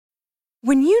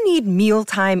When you need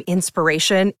mealtime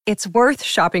inspiration, it's worth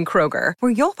shopping Kroger,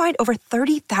 where you'll find over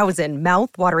 30,000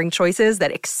 mouth-watering choices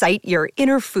that excite your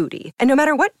inner foodie. And no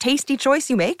matter what tasty choice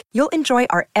you make, you'll enjoy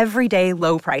our everyday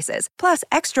low prices, plus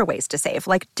extra ways to save,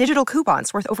 like digital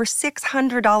coupons worth over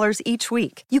 $600 each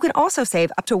week. You can also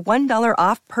save up to $1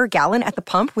 off per gallon at the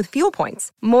pump with fuel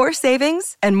points. More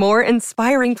savings and more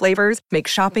inspiring flavors make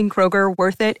shopping Kroger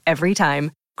worth it every time.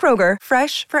 Kroger,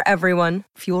 fresh for everyone.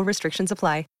 Fuel restrictions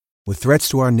apply. With threats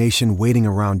to our nation waiting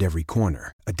around every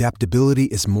corner, adaptability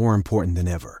is more important than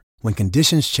ever. When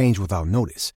conditions change without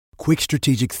notice, quick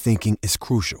strategic thinking is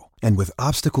crucial. And with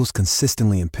obstacles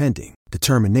consistently impending,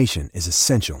 determination is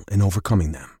essential in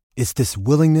overcoming them. It's this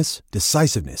willingness,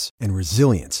 decisiveness, and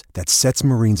resilience that sets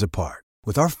Marines apart.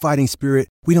 With our fighting spirit,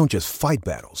 we don't just fight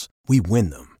battles, we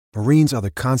win them. Marines are the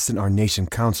constant our nation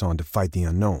counts on to fight the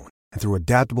unknown. And through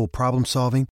adaptable problem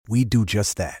solving, we do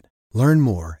just that. Learn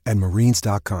more at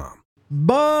marines.com.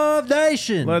 Buff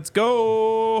Nation! Let's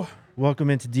go! Welcome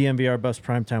into DMVR Buffs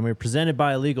Primetime. We're presented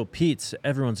by Illegal Pete's,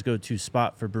 everyone's go-to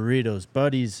spot for burritos,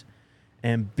 buddies,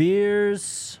 and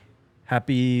beers.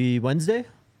 Happy Wednesday.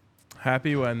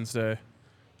 Happy Wednesday.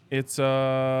 It's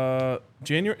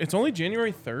January. It's only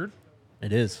January 3rd.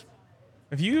 It is.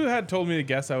 If you had told me to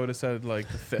guess, I would have said like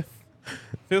the 5th.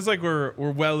 Feels like we're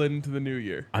well into the new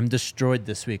year. I'm destroyed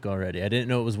this week already. I didn't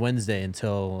know it was Wednesday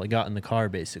until I got in the car,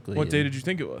 basically. What day did you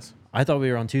think it was? I thought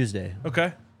we were on Tuesday.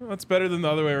 Okay. Well, that's better than the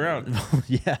other way around.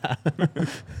 Yeah.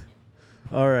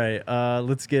 All right.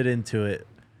 Let's get into it.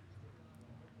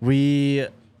 We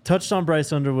touched on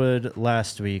Bryce Underwood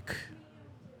last week.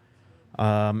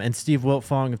 And Steve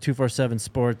Wiltfong of 247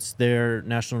 Sports, their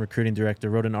national recruiting director,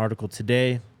 wrote an article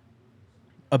today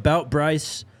about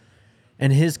Bryce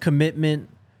and his commitment.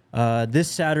 This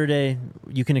Saturday,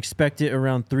 you can expect it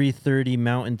around 3:30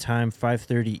 Mountain Time,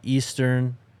 5:30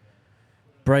 Eastern.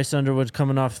 Bryce Underwood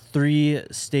coming off three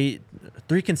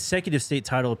consecutive state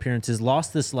title appearances,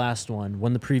 lost this last one,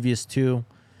 won the previous two.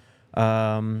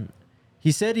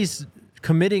 He said he's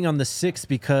committing on the 6th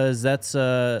because that's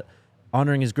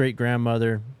honoring his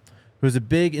great-grandmother, who was a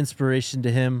big inspiration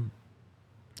to him.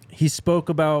 He spoke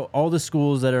about all the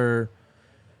schools that are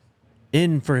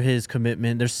in for his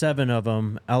commitment. There's 7 of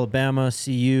them: Alabama,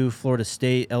 CU, Florida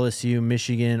State, LSU,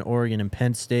 Michigan, Oregon, and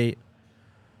Penn State.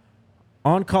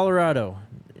 On Colorado,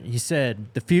 he said,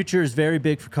 the future is very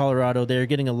big for Colorado. They're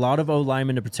getting a lot of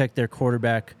O-linemen to protect their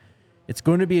quarterback. It's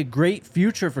going to be a great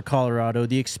future for Colorado.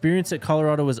 The experience at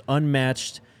Colorado was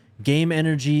unmatched. Game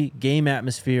energy, game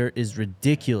atmosphere is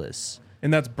ridiculous.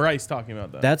 And that's Bryce talking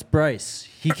about that. That's Bryce.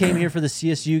 He came here for the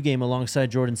CSU game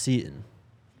alongside Jordan Seaton.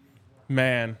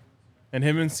 Man. And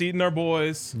him and Seaton are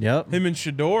boys. Yep. Him and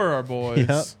Shador are boys.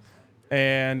 Yep.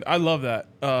 And I love that.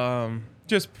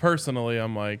 Just personally,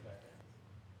 I'm like,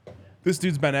 this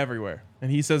dude's been everywhere. And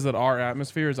he says that our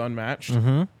atmosphere is unmatched.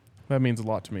 Mm-hmm. That means a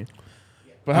lot to me.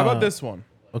 But how about this one?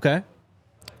 Okay.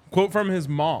 Quote from his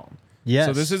mom. Yes.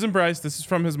 So this isn't Bryce. This is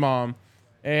from his mom.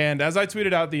 And as I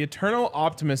tweeted out, the eternal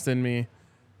optimist in me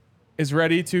is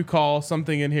ready to call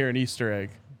something in here an Easter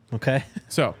egg. Okay.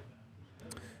 So,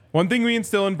 one thing we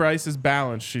instill in Bryce is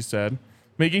balance, she said.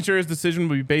 Making sure his decision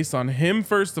will be based on him,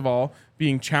 first of all,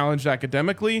 being challenged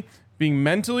academically, being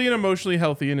mentally and emotionally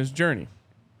healthy in his journey.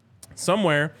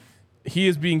 Somewhere, he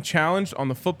is being challenged on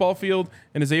the football field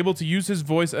and is able to use his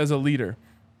voice as a leader.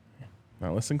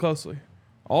 Now listen closely.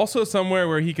 Also somewhere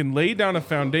where he can lay down a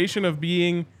foundation of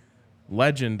being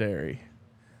legendary.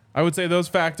 I would say those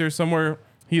factors, somewhere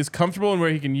he is comfortable and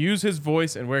where he can use his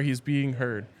voice and where he's being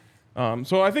heard.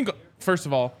 So I think, first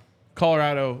of all,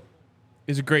 Colorado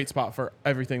is a great spot for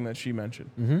everything that she mentioned.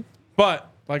 Mm-hmm.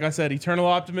 But, like I said, eternal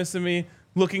optimist in me,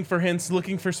 looking for hints,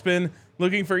 looking for spin,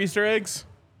 looking for Easter eggs.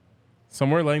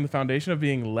 Somewhere laying the foundation of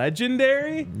being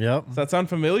legendary. Yep. Does that sound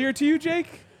familiar to you,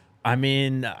 Jake? I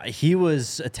mean, he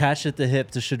was attached at the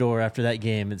hip to Shador after that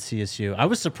game at CSU. I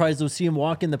was surprised to see him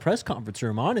walk in the press conference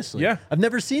room, honestly. Yeah. I've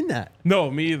never seen that. No,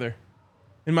 me either.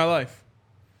 In my life.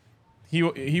 He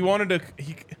wanted to...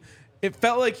 It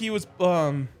felt like he was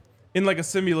in like a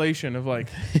simulation of like,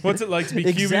 what's it like to be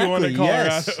QB1 in Colorado?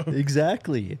 Yes,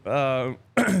 exactly.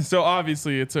 So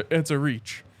obviously it's a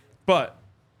reach. But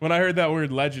when I heard that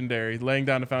word legendary, laying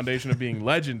down the foundation of being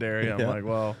legendary, I'm like,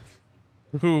 well...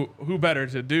 Who better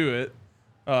to do it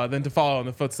than to follow in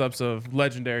the footsteps of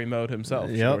legendary mode himself,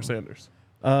 Shador Sanders?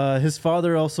 His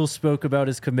father also spoke about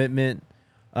his commitment,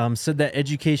 said that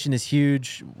education is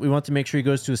huge. We want to make sure he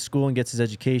goes to a school and gets his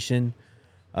education.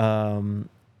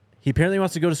 He apparently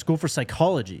wants to go to school for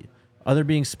psychology, other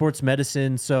being sports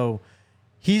medicine. So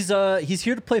He's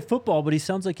here to play football, but he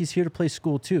sounds like he's here to play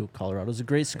school too. Colorado's a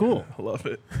great school. I love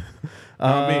it.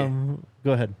 Not me.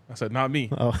 Go ahead. I said not me.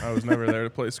 Oh. I was never there to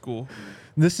play school.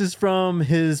 This is from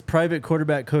his private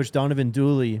quarterback coach, Donovan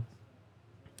Dooley,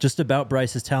 just about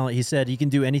Bryce's talent. He said he can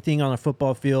do anything on a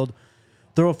football field,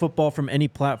 throw a football from any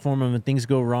platform, and when things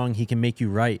go wrong, he can make you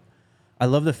right. I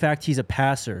love the fact he's a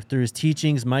passer. Through his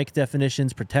teachings, mic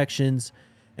definitions, protections,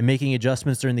 and making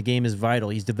adjustments during the game is vital.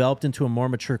 He's developed into a more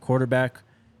mature quarterback.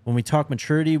 When we talk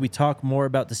maturity, we talk more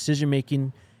about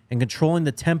decision-making and controlling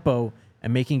the tempo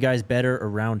and making guys better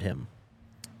around him.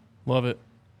 Love it.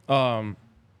 I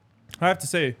have to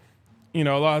say, a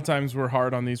lot of times we're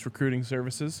hard on these recruiting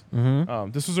services.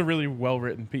 This was a really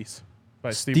well-written pice by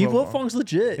Steve Wilfong's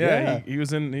legit. Yeah.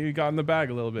 He got in the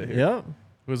bag a little bit here. Yep.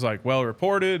 It was like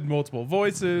well-reported, multiple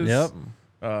voices.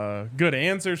 Yep. Good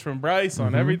answers from Bryce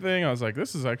on everything. I was like,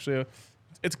 this is actually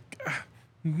it's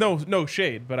no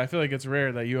shade, but I feel like it's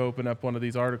rare that you open up one of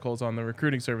these articles on the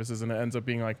recruiting services and it ends up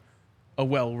being like a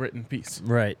well-written piece.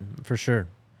 Right, for sure.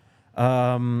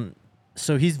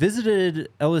 So he's visited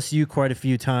LSU quite a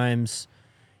few times.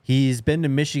 He's been to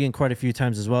Michigan quite a few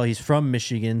times as well. He's from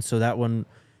Michigan, so that one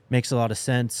makes a lot of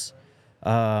sense.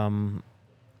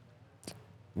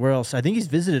 Where else? I think he's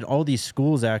visited all these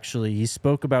schools, actually. He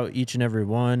spoke about each and every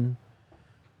one.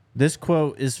 This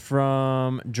quote is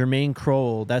from Jermaine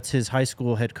Kroll. That's his high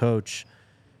school head coach.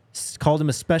 Called him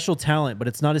a special talent, but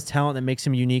it's not his talent that makes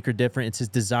him unique or different. It's his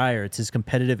desire. It's his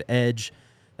competitive edge.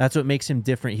 That's what makes him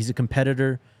different. He's a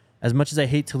competitor. As much as I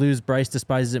hate to lose, Bryce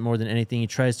despises it more than anything. He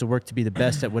tries to work to be the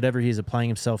best at whatever he is applying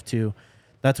himself to.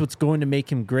 That's what's going to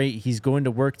make him great. He's going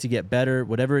to work to get better.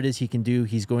 Whatever it is he can do,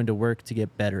 he's going to work to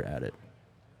get better at it.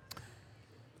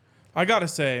 I got to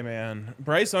say, man,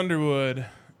 Bryce Underwood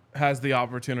has the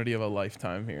opportunity of a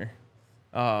lifetime here.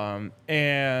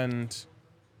 And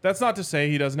that's not to say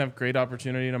he doesn't have great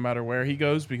opportunity no matter where he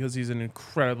goes, because he's an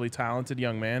incredibly talented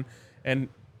young man. And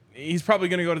he's probably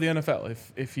going to go to the NFL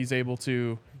if he's able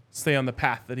to stay on the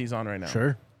path that he's on right now.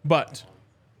 Sure. But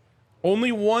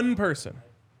only one person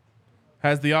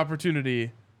has the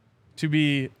opportunity to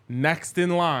be next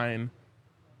in line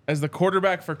as the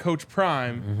quarterback for Coach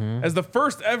Prime, as the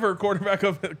first ever quarterback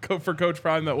for Coach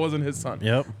Prime that wasn't his son.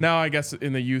 Yep. Now, I guess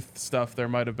in the youth stuff, there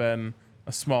might have been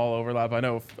a small overlap. I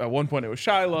know at one point it was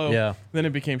Shiloh. Yeah. Then it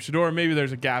became Shador. Maybe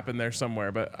there's a gap in there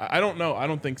somewhere, but I don't know. I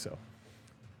don't think so.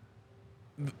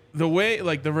 The way,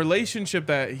 like the relationship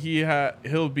that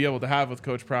he'll be able to have with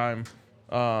Coach Prime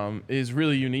is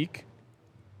really unique,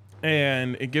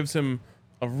 and it gives him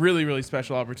a really, really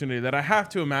special opportunity that I have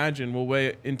to imagine will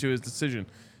weigh into his decision.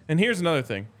 And here's another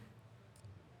thing.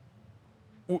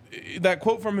 That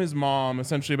quote from his mom,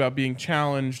 essentially about being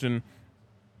challenged and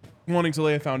wanting to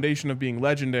lay a foundation of being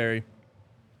legendary.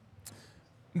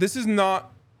 This is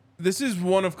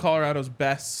one of Colorado's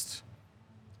best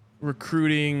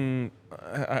recruiting.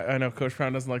 I know Coach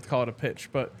Brown doesn't like to call it a pitch,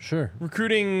 but sure,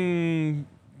 recruiting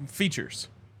features.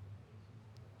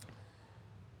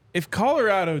 If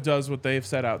Colorado does what they've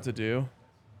set out to do,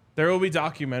 there will be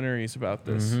documentaries about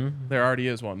this. There already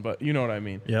is one, but you know what I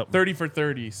mean. Yep. 30 for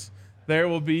 30s. There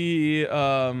will be,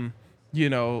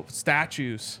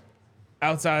 statues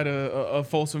outside a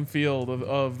Folsom Field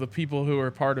of the people who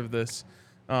are part of this.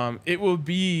 It will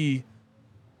be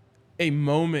a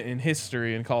moment in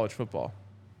history in college football.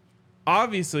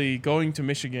 Obviously, going to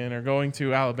Michigan or going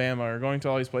to Alabama or going to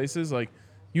all these places, like,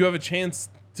 you have a chance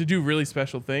to do really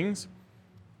special things.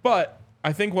 But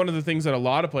I think one of the things that a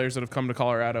lot of players that have come to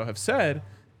Colorado have said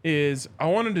is, I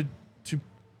wanted to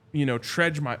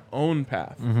trudge my own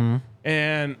path.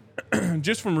 And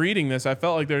just from reading this, I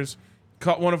felt like there's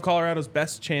one of Colorado's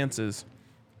best chances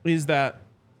is that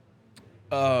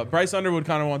Bryce Underwood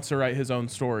kind of wants to write his own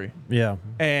story. Yeah.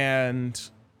 And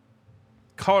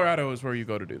Colorado is where you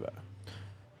go to do that.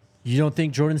 You don't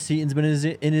think Jordan Seaton's been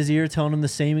in his ear telling him the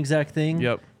same exact thing?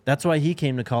 Yep. That's why he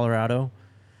came to Colorado.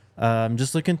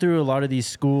 Just looking through a lot of these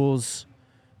schools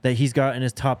that he's got in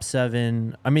his top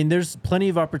 7. I mean, there's plenty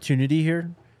of opportunity here.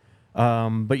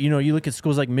 But, you look at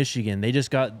schools like Michigan. They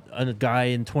just got a guy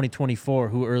in 2024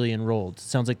 who early enrolled.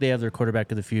 Sounds like they have their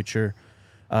quarterback of the future.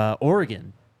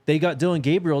 Oregon, they got Dylan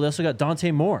Gabriel. They also got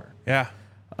Dante Moore. Yeah.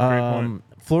 Great point.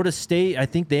 Florida State, I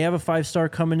think they have a 5-star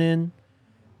coming in.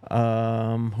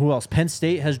 Who else? Penn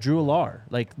State has Drew Allar.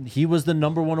 Like, he was the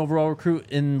number 1 overall recruit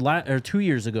 2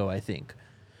 years ago, I think.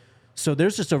 So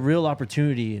there's just a real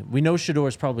opportunity. We know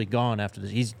Shador's probably gone after this.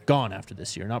 He's gone after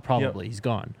this year. Not probably. He's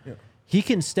gone. Yep. He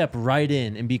can step right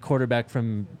in and be quarterback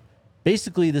from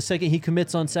basically the second he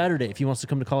commits on Saturday if he wants to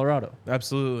come to Colorado.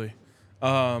 Absolutely.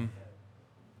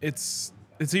 It's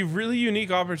a really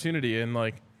unique opportunity. And,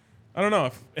 like, I don't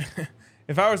know.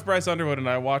 if I was Bryce Underwood and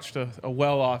I watched a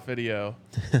well-off video,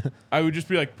 I would just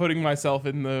be like putting myself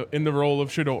in the role of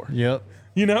Shedeur. Yep.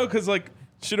 You know, because like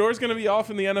Shedeur's going to be off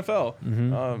in the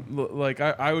NFL. Like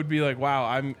I would be like,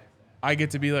 wow, I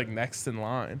get to be like next in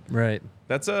line. Right.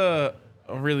 That's a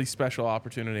really special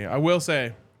opportunity. I will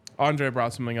say, Andre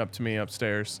brought something up to me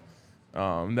upstairs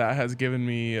that has given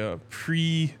me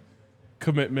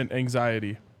pre-commitment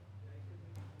anxiety.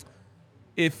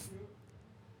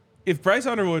 If Bryce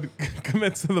Underwood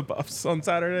commits to the Buffs on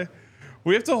Saturday,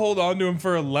 we have to hold on to him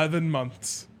for 11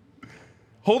 months.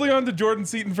 Holding on to Jordan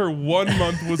Seaton for 1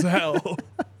 month was hell.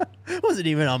 It wasn't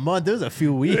even a month. It was a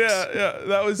few weeks. Yeah.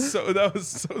 That was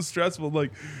so stressful.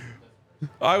 Like,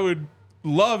 I would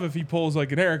love if he pulls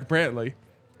like an Eric Brantley,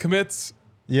 commits,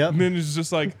 Yep. and then it's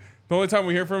just like the only time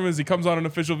we hear from him is he comes on an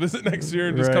official visit next year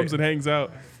and just comes and hangs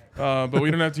out. But we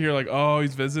don't have to hear like, oh,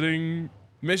 he's visiting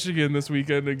Michigan this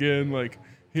weekend again. Like,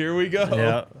 here we go.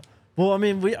 Yeah. Well, I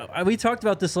mean, we talked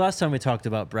about this last time we talked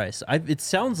about Bryce. It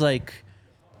sounds like,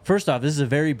 first off, this is a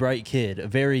very bright kid, a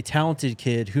very talented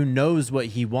kid who knows what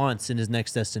he wants in his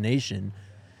next destination.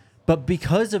 But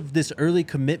because of this early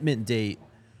commitment date,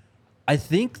 I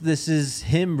think this is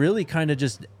him really kind of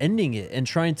just ending it and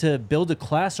trying to build a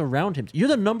class around him. You're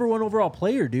the number 1 overall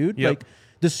player, dude. Yep. Like,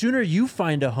 the sooner you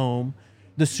find a home,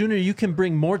 the sooner you can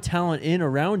bring more talent in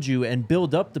around you and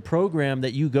build up the program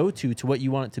that you go to what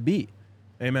you want it to be.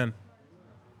 Amen.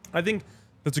 I think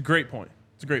that's a great point.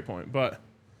 It's a great point. But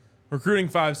recruiting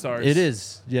 5 stars. It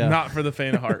is, yeah. Not for the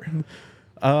faint of heart.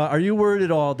 Are you worried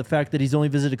at all the fact that he's only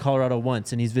visited Colorado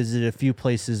once and he's visited a few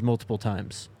places multiple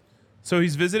times? So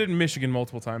he's visited Michigan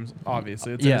multiple times,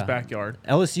 obviously. It's in his backyard.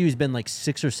 LSU's been like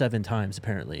 6 or 7 times,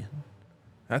 apparently.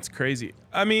 That's crazy.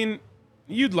 I mean,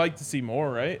 you'd like to see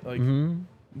more, right? Like,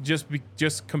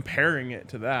 just comparing it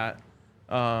to that.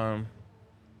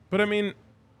 But I mean,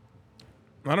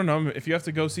 I don't know. If you have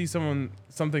to go see something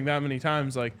that many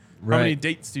times, like, how many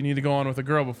dates do you need to go on with a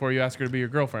girl before you ask her to be your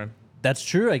girlfriend? That's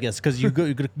true, I guess, because you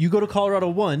go to Colorado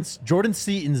once. Jordan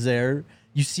Seaton's there.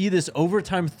 You see this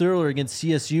overtime thriller against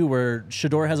CSU where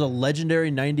Shedeur has a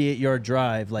legendary 98-yard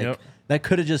drive. Like, that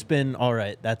could have just been, all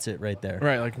right, that's it right there.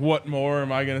 Right, like, what more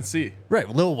am I going to see? Right,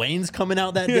 Lil Wayne's coming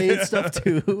out that day and stuff,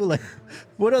 too. Like,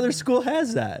 what other school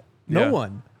has that? No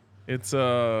one. It's,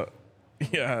 I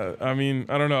mean,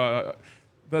 I don't know.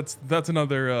 That's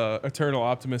another eternal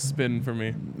optimist spin for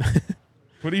me.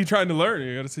 What are you trying to learn?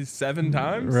 You got to see 7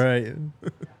 times? Right.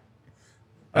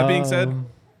 That being said,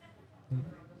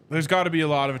 there's got to be a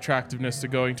lot of attractiveness to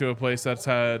going to a place that's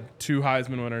had 2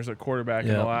 Heisman winners at quarterback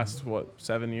in the last,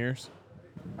 7 years?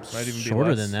 Might even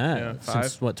Shorter be less. than that. Yeah, 5.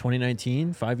 Since,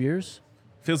 2019? 5 years?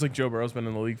 Feels like Joe Burrow's been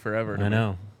in the league forever. I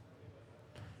know.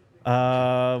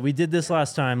 We did this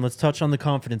last time. Let's touch on the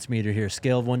confidence meter here.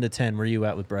 Scale of 1 to 10. Where are you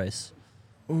at with Bryce?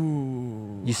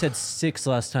 Ooh. You said 6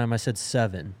 last time. I said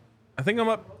 7. I think I'm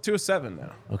up to a 7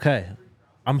 now. Okay.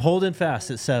 I'm holding fast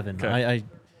at 7. Okay.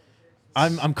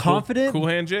 I'm confident. Cool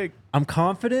hand, Jake. I'm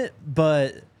confident,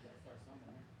 but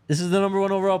this is the number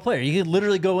 1 overall player. You can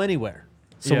literally go anywhere.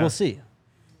 So we'll see.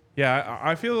 Yeah,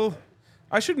 I feel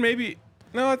I should maybe.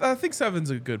 No, I think 7's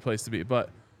a good place to be. But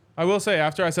I will say,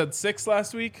 after I said 6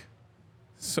 last week,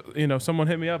 someone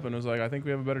hit me up and was like, I think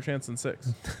we have a better chance than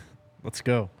 6. Let's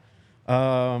go.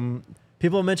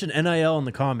 People mentioned NIL in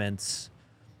the comments.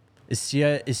 Is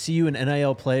CU an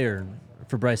NIL player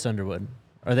for Bryce Underwood?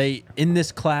 Are they in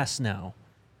this class now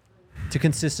to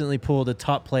consistently pull the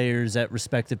top players at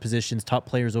respective positions, top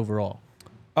players overall?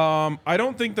 I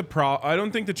don't think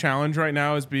the challenge right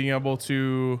now is being able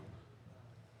to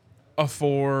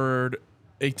afford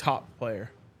a top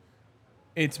player.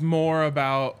 It's more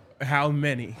about how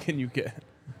many can you get.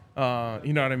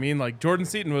 You know what I mean? Like, Jordan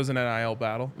Seaton was an NIL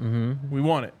battle. Mm-hmm. We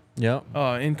won it. Yeah.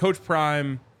 And Coach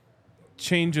Prime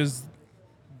changes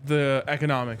the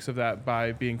economics of that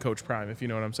by being Coach Prime, if you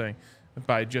know what I'm saying.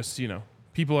 By just,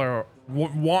 people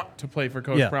want to play for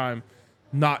Coach Prime,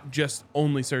 not just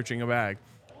only searching a bag.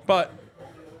 But,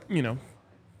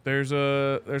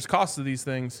 there's costs to these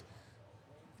things.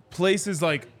 Places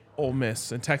like Ole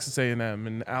Miss and Texas A&M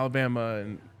and Alabama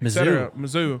and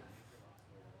Mizzou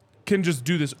can just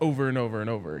do this over and over and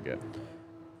over again.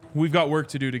 We've got work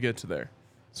to do to get to there.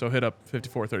 So hit up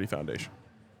 5430 Foundation.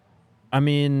 I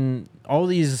mean, all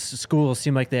these schools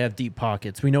seem like they have deep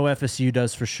pockets. We know FSU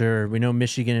does for sure. We know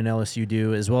Michigan and LSU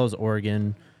do, as well as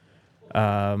Oregon.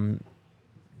 Bama,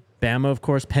 of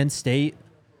course, Penn State.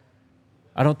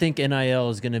 I don't think NIL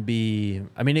is going to be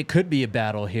 – I mean, it could be a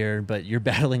battle here, but you're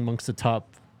battling amongst the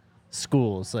top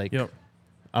schools. Like, I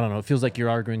don't know. It feels like you're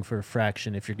arguing for a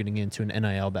fraction if you're getting into an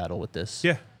NIL battle with this.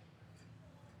 Yeah.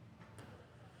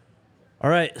 All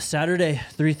right, Saturday,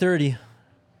 3:30.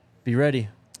 Be ready.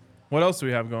 What else do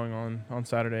we have going on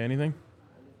Saturday? Anything?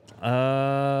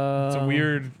 It's It's a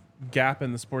weird gap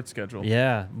in the sports schedule.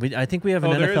 Yeah, I think we have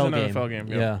an there is NFL an game. NFL game,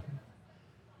 Yeah.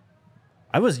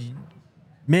 I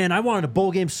wanted a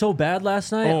bowl game so bad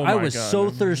last night. Oh I my was God. so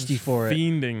thirsty for it.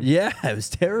 Fiending. Yeah, it was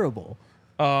terrible.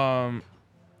 I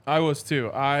was too.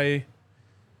 I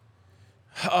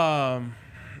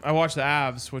watched the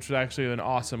Avs, which was actually an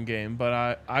awesome game.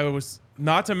 But I was,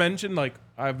 not to mention, like,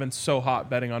 I've been so hot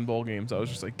betting on bowl games. I was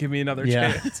just like, give me another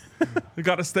chance. I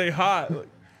got to stay hot.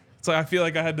 It's like I feel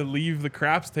like I had to leave the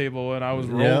craps table and I was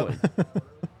rolling.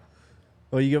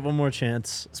 Well, you get one more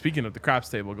chance. Speaking of the craps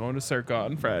table, going to Circa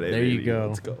on Friday. There baby. you go.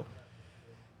 Let's go.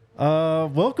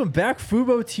 Welcome back,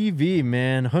 Fubo TV,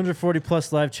 man. 140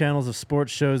 plus live channels of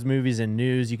sports shows, movies, and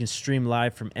news. You can stream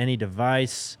live from any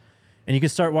device, and you can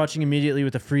start watching immediately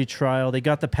with a free trial. They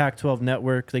got the Pac-12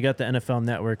 network. They got the NFL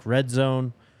network, Red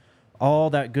Zone, all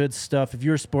that good stuff. If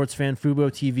you're a sports fan, Fubo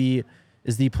TV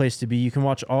is the place to be. You can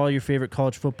watch all your favorite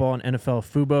college football and NFL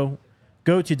Fubo.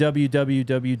 Go to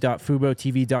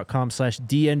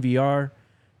www.fubotv.com/DNVR,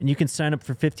 and you can sign up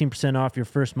for 15% off your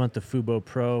first month of Fubo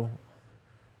Pro.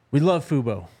 We love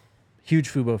Fubo. Huge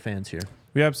Fubo fans here.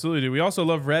 We absolutely do. We also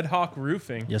love Red Hawk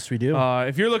Roofing. Yes, we do.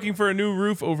 If you're looking for a new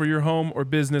roof over your home or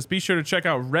business, be sure to check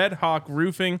out Red Hawk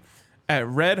Roofing at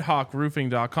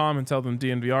redhawkroofing.com and tell them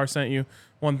DNVR sent you.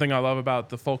 One thing I love about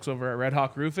the folks over at Red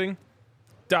Hawk Roofing,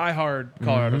 diehard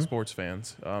Colorado sports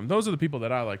fans. Those are the people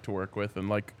that I like to work with and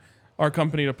like our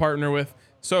company to partner with.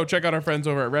 So check out our friends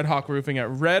over at Red Hawk Roofing at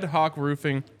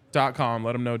redhawkroofing.com.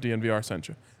 Let them know DNVR sent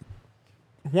you.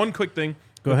 One quick thing.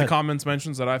 Go ahead. The comments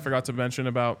mentions that I forgot to mention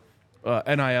about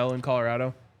NIL in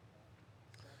Colorado.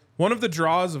 One of the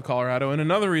draws of Colorado, and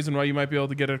another reason why you might be able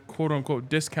to get a quote-unquote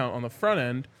discount on the front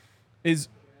end, is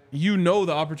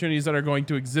the opportunities that are going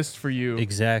to exist for you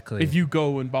exactly if you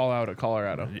go and ball out at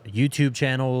Colorado. YouTube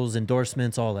channels,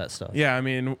 endorsements, all that stuff. Yeah, I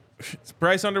mean,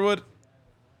 Bryce Underwood,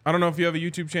 I don't know if you have a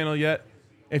YouTube channel yet.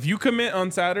 If you commit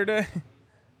on Saturday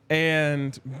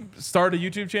and start a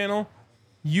YouTube channel,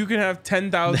 you can have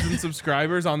 10,000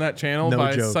 subscribers on that channel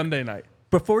by Sunday night.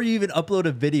 Before you even upload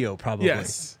a video, probably.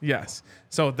 Yes.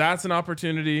 So that's an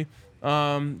opportunity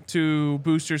to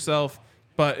boost yourself,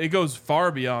 but it goes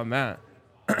far beyond that.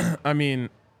 I mean,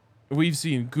 we've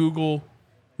seen Google,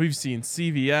 we've seen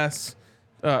CVS.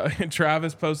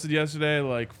 Travis posted yesterday,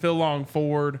 like Phil Long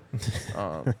Ford.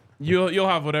 You'll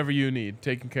have whatever you need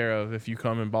taken care of if you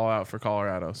come and ball out for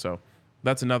Colorado. So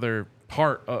that's another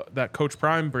part that Coach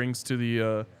Prime brings to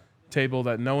the table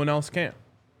that no one else can.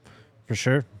 For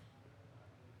sure.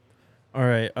 All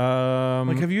right.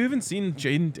 Like, have you even seen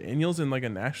Jaden Daniels in like a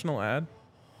national ad?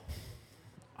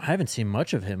 I haven't seen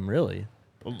much of him, really.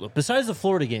 Besides the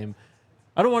Florida game.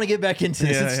 I don't want to get back into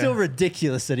this. It's still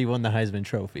ridiculous that he won the Heisman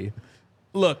Trophy.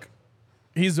 Look,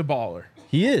 he's a baller.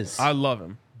 He is. I love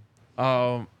him.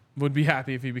 Would be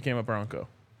happy if he became a Bronco.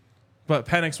 But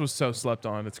Penix was so slept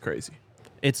on, it's crazy.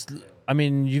 I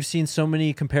mean, you've seen so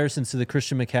many comparisons to the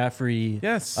Christian McCaffrey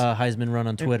Heisman run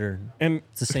on Twitter. And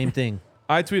it's the same thing.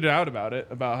 I tweeted out about it,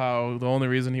 about how the only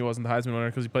reason he wasn't the Heisman winner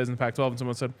because he plays in the Pac-12, and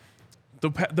someone said, the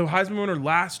Heisman winner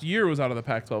last year was out of the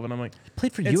Pac-12, and I'm like, he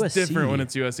played for it's USC. different when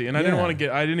it's USC, and I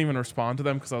didn't even respond to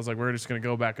them because I was like, we're just gonna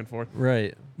go back and forth.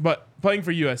 Right. But playing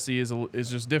for USC is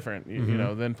just different, you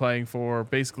know, than playing for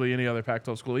basically any other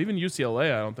Pac-12 school. Even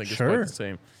UCLA, I don't think is quite the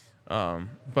same.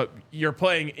 But you're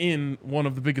playing in one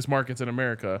of the biggest markets in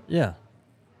America. Yeah.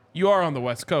 You are on the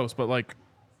West Coast, but like,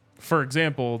 for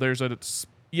example, there's a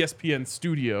ESPN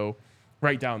studio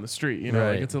right down the street. You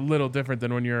know, like it's a little different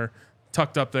than when you're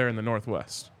tucked up there in the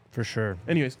Northwest. For sure.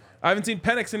 Anyways, I haven't seen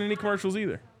Penix in any commercials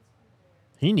either.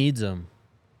 He needs them.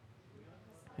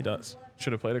 He does.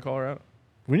 Should have played at Colorado.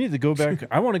 We need to go back.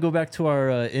 I want to go back to our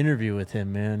interview with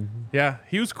him, man. Yeah,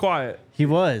 he was quiet. He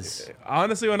was.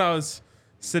 Honestly, when I was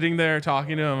sitting there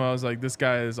talking to him, I was like, this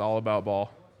guy is all about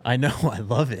ball. I know. I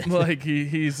love it. Like,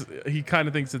 he kind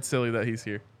of thinks it's silly that he's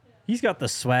here. He's got the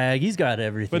swag. He's got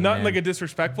everything. But not in like a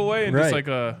disrespectful way, and just like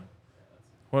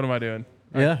what am I doing?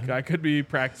 Yeah. I could be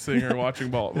practicing or watching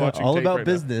ball. Watching all tape about right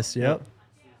business. Now. Yep.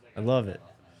 I love it.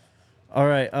 All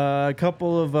right. A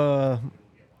couple of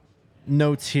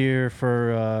notes here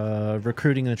for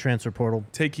recruiting in the transfer portal.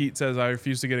 Take Heat says, I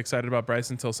refuse to get excited about Bryce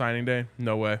until signing day.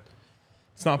 No way.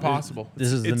 It's not possible.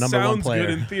 This is the number one player.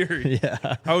 It sounds good in theory.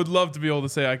 Yeah. I would love to be able to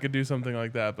say I could do something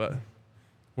like that, but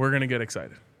we're going to get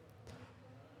excited.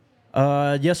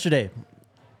 Yesterday,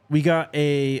 we got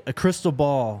a crystal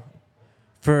ball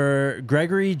for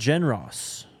Gregory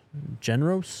Genros.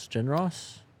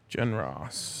 Genros? Jen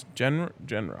Ross. Jen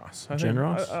Ross. Jen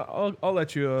Ross? I'll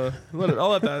let you I'll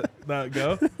let that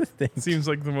go. Seems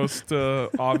like the most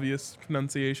obvious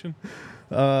pronunciation.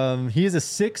 He is a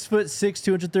 6'6",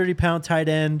 230-pound tight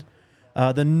end.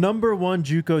 The number one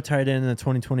JUCO tight end in the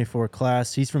 2024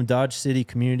 class. He's from Dodge City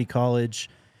Community College.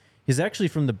 He's actually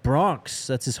from the Bronx.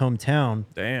 That's his hometown.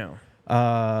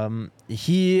 Damn.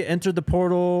 He entered the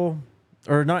portal,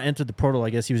 or not entered the portal, I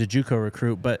guess he was a JUCO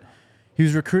recruit, but he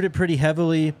was recruited pretty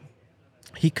heavily.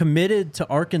 He committed to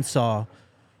Arkansas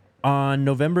on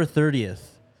November 30th.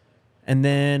 And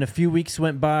then a few weeks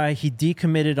went by. He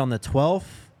decommitted on the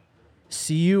 12th.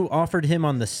 CU offered him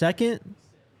on the 2nd.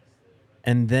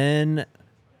 And then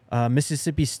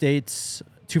Mississippi State's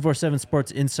 247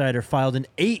 Sports Insider filed an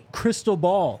 8 crystal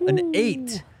ball, an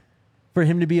 8 for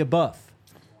him to be a buff.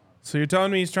 So you're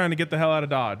telling me he's trying to get the hell out of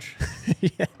Dodge?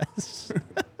 Yes.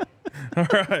 All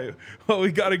right. Well,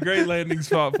 we got a great landing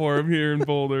spot for him here in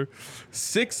Boulder.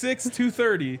 6'6",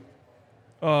 230.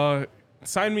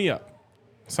 Sign me up.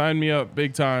 Sign me up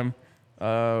big time.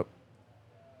 An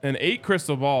 8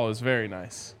 crystal ball is very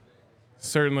nice.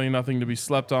 Certainly nothing to be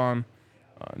slept on.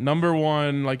 Number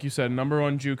one, like you said, number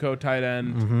one JUCO tight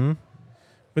end. Mm-hmm.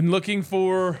 Been looking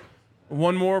for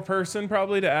one more person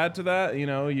probably to add to that. You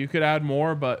know, you could add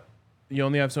more, but you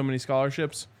only have so many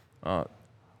scholarships.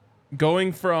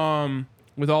 Going from,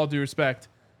 with all due respect,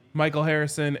 Michael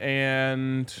Harrison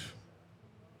and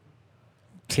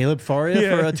Caleb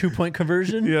Faria for a 2-point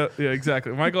conversion? Yeah,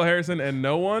 exactly. Michael Harrison and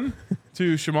no one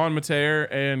to Shimon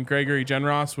Mateer and Gregory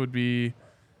Genros would be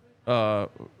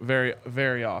very,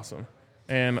 very awesome.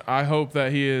 And I hope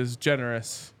that he is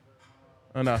generous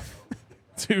enough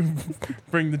to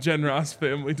bring the Genros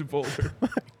family to Boulder. Oh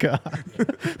my God.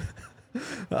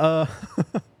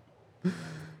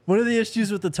 One of the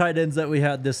issues with the tight ends that we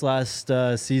had this last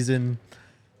season,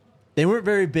 they weren't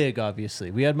very big, obviously.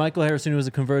 We had Michael Harrison, who was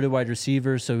a converted wide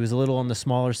receiver, so he was a little on the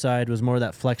smaller side, was more of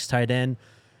that flex tight end.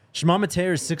 Shimon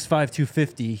Mateer is 6'5",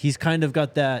 250. He's kind of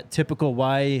got that typical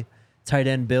Y tight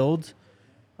end build.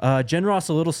 Genros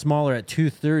a little smaller at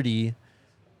 230.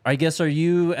 I guess, are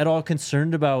you at all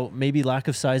concerned about maybe lack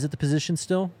of size at the position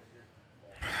still?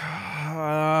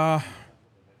 A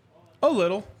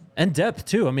little. And depth,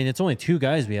 too. I mean, it's only 2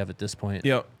 guys we have at this point.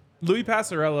 Yeah. Louis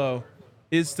Passarello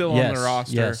is still on the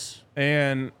roster. Yes.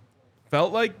 And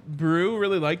felt like Brew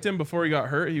really liked him before he got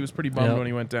hurt. He was pretty bummed when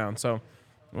he went down. So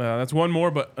that's one more,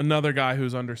 but another guy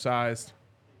who's undersized.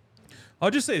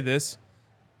 I'll just say this.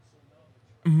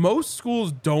 Most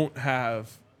schools don't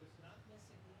have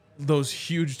those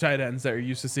huge tight ends that you're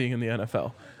used to seeing in the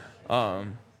NFL.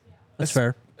 That's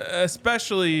fair.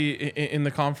 Especially in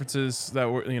the conferences that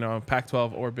were,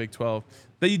 Pac-12 or Big 12.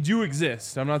 They do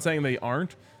exist. I'm not saying they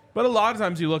aren't, but a lot of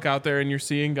times you look out there and you're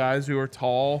seeing guys who are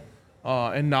tall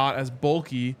and not as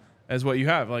bulky as what you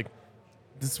have. Like,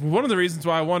 this is one of the reasons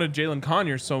why I wanted Jalen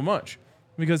Conyers so much,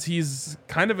 because he's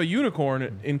kind of a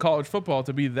unicorn in college football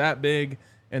to be that big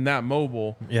and that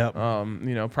mobile. Yep.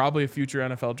 Probably a future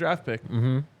NFL draft pick.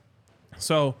 Mm-hmm.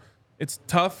 So it's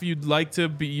tough. You'd like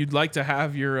to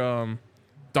have your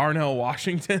Darnell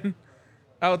Washington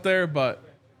out there, but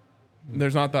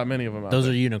there's not that many of them out Those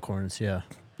there. are unicorns, yeah.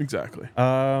 Exactly.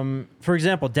 For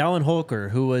example, Dallin Holker,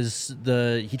 who was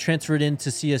he transferred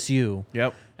into CSU.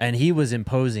 Yep. And he was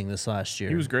imposing this last year.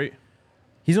 He was great.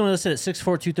 He's only listed at 6'4",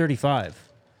 235.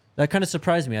 That kind of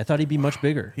surprised me. I thought he'd be much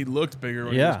bigger. He looked bigger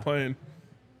when he was playing.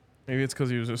 Maybe it's because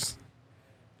he was just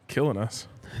killing us.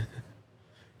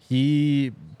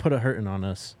 He put a hurting on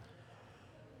us.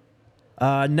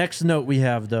 Next note we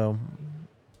have, though,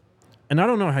 and I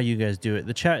don't know how you guys do it.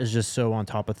 The chat is just so on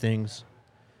top of things.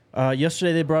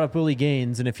 Yesterday they brought up Willie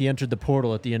Gaines, and if he entered the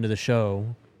portal at the end of the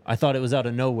show, I thought it was out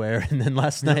of nowhere. And then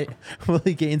last night,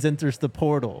 Willie Gaines enters the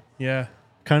portal. Yeah.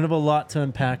 Kind of a lot to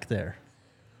unpack there.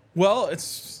 Well,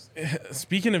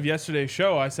 speaking of yesterday's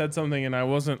show, I said something and I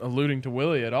wasn't alluding to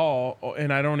Willie at all.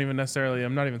 And I'm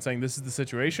not even saying this is the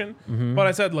situation. Mm-hmm. But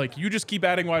I said, like, you just keep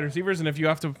adding wide receivers, and if you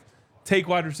have to take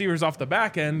wide receivers off the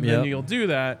back end, then you'll do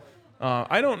that.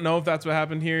 I don't know if that's what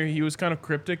happened here. He was kind of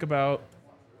cryptic about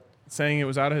saying it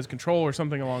was out of his control or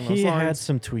something along those lines. He had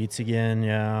some tweets again,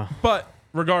 yeah. But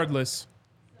regardless,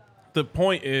 the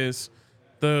point is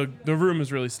the room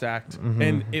is really stacked,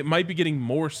 and it might be getting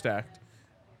more stacked.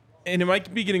 And it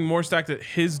might be getting more stacked at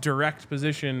his direct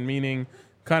position, meaning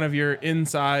kind of your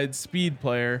inside speed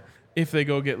player, if they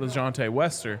go get LeJontay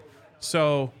Wester.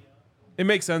 So it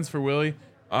makes sense for Willie.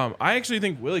 I actually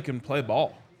think Willie can play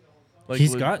ball. Like,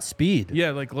 he's got speed. Yeah,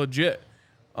 like legit.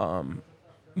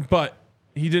 But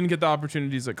he didn't get the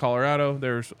opportunities at Colorado.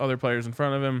 There's other players in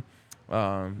front of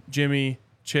him. Jimmy,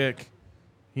 Chick,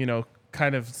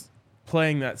 kind of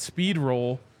playing that speed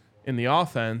role in the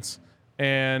offense.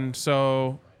 And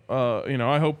so,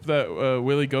 I hope that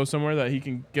Willie goes somewhere that he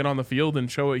can get on the field and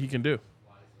show what he can do.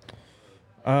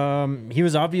 He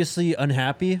was obviously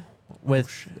unhappy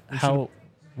with how.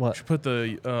 What? Should put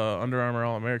the Under Armour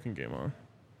All-American game on.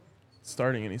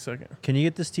 Starting any second. Can you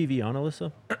get this TV on,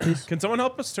 Alyssa? Please. Can someone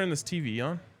help us turn this TV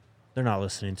on? They're not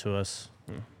listening to us.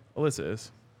 Alyssa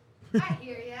is. I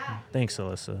hear ya. Thanks,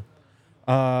 Alyssa.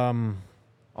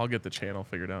 I'll get the channel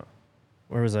figured out.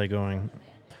 Where was I going?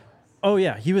 Oh,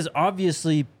 yeah. He was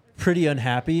obviously pretty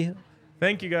unhappy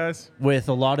Thank you, guys. with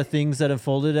a lot of things that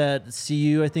unfolded at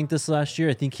CU, I think, this last year.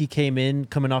 I think he came in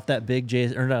coming off that big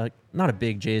not a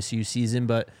big JSU season,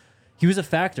 but he was a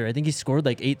factor. I think he scored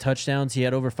like 8 touchdowns. He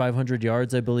had over 500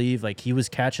 yards, I believe. Like, he was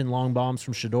catching long bombs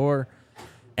from Shador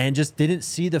and just didn't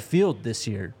see the field this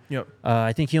year. Yep.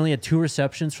 I think he only had 2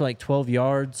 receptions for like 12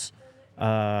 yards.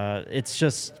 It's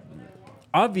just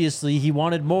obviously he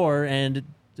wanted more, and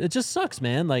it just sucks,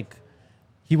 man. Like,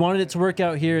 he wanted it to work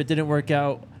out here. It didn't work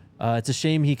out. It's a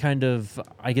shame he kind of,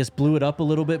 I guess, blew it up a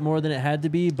little bit more than it had to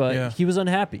be, but he was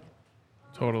unhappy.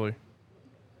 Totally.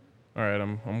 All right,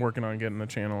 I'm working on getting the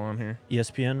channel on here.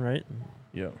 ESPN, right?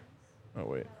 Yeah. Oh,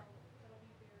 wait.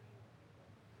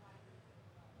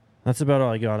 That's about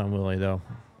all I got on Willie, though.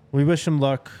 We wish him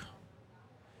luck.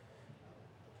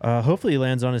 Hopefully he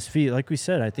lands on his feet. Like we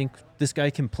said, I think this guy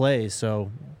can play,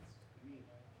 so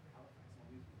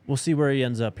we'll see where he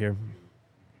ends up here.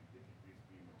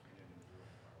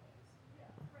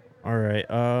 All right.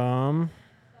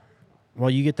 While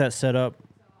you get that set up.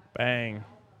 Bang.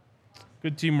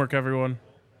 Good teamwork, everyone.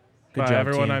 Good By job,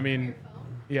 everyone, team. I mean,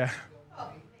 yeah.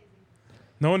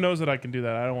 No one knows that I can do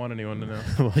that. I don't want anyone to know.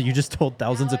 Well, you just told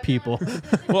thousands of people.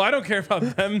 Well, I don't care about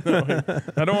them knowing.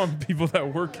 I don't want people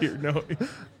that work here knowing.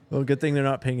 Well, good thing they're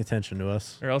not paying attention to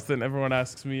us. Or else then everyone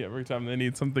asks me every time they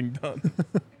need something done.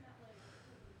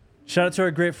 Shout out to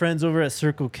our great friends over at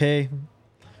Circle K.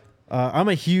 I'm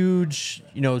a huge,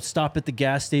 stop at the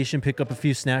gas station, pick up a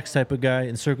few snacks type of guy,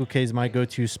 and Circle K is my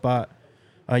go-to spot.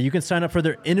 You can sign up for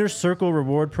their Inner Circle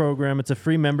reward program. It's a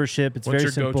free membership. It's What's very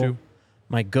your simple. go-to?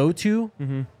 My go-to?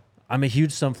 Mm-hmm. I'm a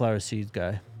huge sunflower seed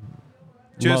guy.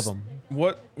 Just Love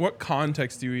them. What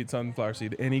context do you eat sunflower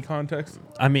seed? Any context?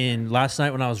 I mean, last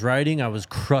night when I was riding, I was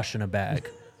crushing a bag.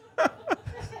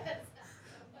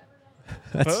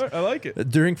 I like it.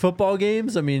 During football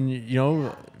games, I mean,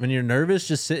 when you're nervous,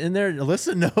 just sitting there,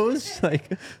 Alyssa knows,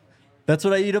 like, that's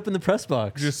what I eat up in the press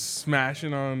box. Just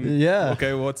smashing on. Yeah.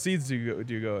 Okay, well, what seeds do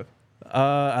you go with?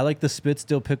 I like the spit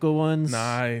dill pickle ones.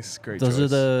 Nice, great. Those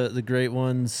choice. are the great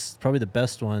ones, probably the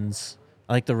best ones.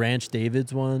 I like the Ranch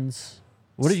David's ones.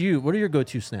 What are your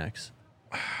go-to snacks?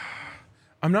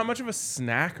 I'm not much of a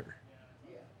snacker.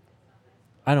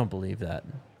 I don't believe that.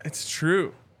 It's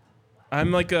true.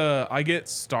 I'm like I get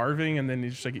starving and then you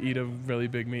just like eat a really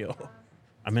big meal.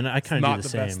 I mean, I kind of do Not the the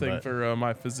same. best thing But for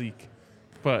my physique,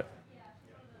 but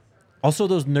also,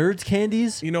 those Nerds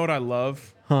candies. you know what I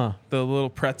love? Huh. The little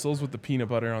pretzels with the peanut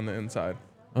butter on the inside.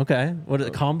 Okay. What are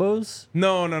the combos?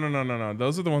 No.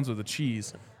 Those are the ones with the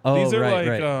cheese. Oh, These are right, like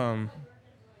right.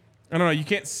 I don't know. You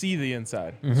can't see the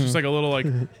inside. Mm-hmm. It's just like a little like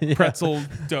pretzel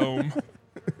dome,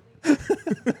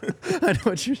 I know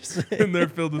what you're saying. and they're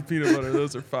filled with peanut butter.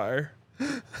 Those are fire.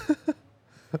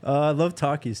 I love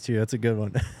Takis too. That's a good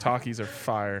one. Takis are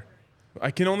fire.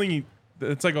 I can only eat.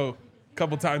 It's like a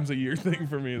couple times a year thing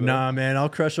for me. Though. Nah, man, I'll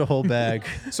crush a whole bag.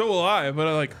 So will I.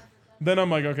 But then I'm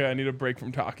like, okay, I need a break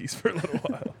from Takis for a little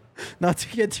while. Not to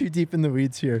get too deep in the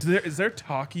weeds here. Is there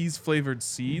Takis flavored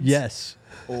seeds? Yes.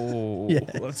 Oh, Yes.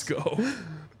 let's go.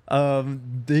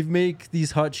 They make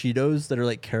these hot Cheetos that are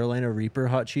like Carolina Reaper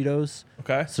hot Cheetos.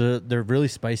 Okay. So they're really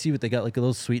spicy, but they got like a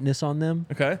little sweetness on them.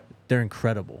 Okay. They're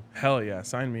incredible. Hell yeah,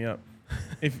 sign me up.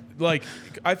 If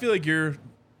I feel like you're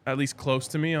at least close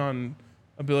to me on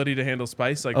ability to handle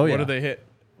spice. Like, Oh, what yeah. do they hit?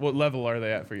 What level are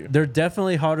they at for you? They're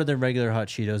definitely hotter than regular hot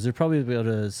Cheetos. They're probably about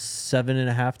a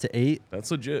 7.5 to 8.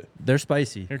 That's legit. They're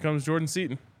spicy. Here comes Jordan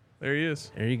Seaton. There he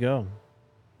is. There you go.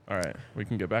 All right, we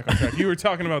can get back on track. You were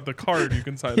talking about the card you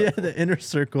can sign Yeah, up. the Inner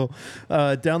Circle.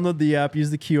 Download the app. Use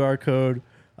the QR code.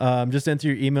 Just enter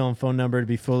your email and phone number to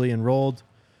be fully enrolled.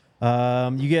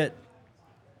 You get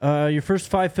your first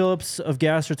 5 fill-ups of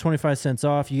gas are 25 cents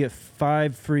off. You get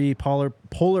 5 free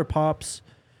Polar Pops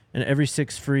and every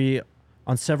 6 free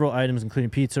on several items,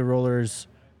 including pizza, rollers,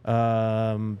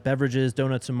 beverages,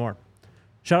 donuts, and more.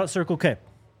 Shout out Circle K.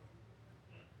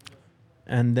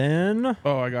 And then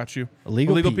Oh, I got you.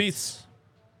 Illegal Pete's.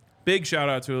 Big shout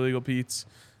out to Illegal Pete's.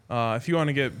 If you want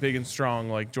to get big and strong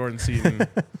like Jordan Seaton,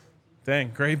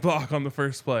 dang, great block on the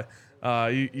first play.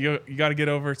 You got to get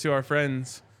over to our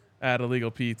friends at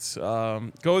Illegal Pete's.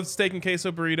 Go with steak and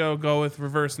queso burrito. Go with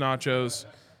reverse nachos.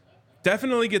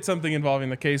 Definitely get something involving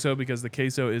the queso because the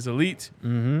queso is elite.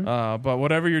 But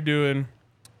whatever you're doing,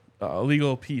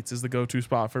 Illegal Pete's is the go-to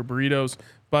spot for burritos,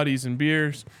 buddies, and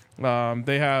beers.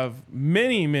 They have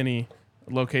many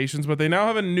locations, but they now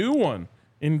have a new one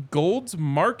in Gold's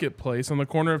Marketplace on the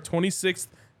corner of 26th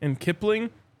and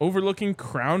Kipling, overlooking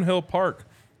Crown Hill Park.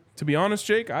 To be honest,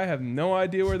 Jake, I have no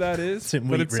idea where that is,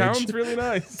 but it sounds really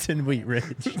nice. It's in Wheat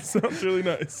Ridge. It sounds really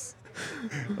nice.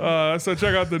 So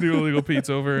check out the new Illegal Pete's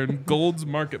over in Gold's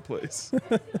Marketplace.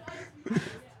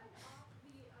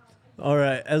 All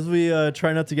right, as we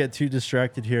try not to get too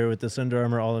distracted here with this Under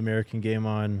Armour All-American game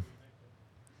on,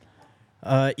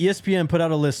 ESPN put out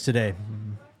a list today.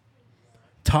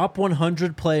 Top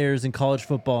 100 players in college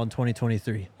football in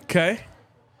 2023. Okay.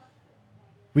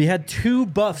 We had 2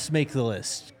 buffs make the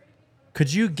list.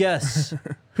 Could you guess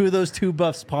who those 2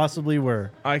 buffs possibly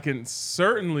were? I can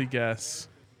certainly guess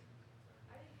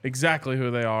exactly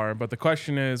who they are, but the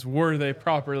question is, were they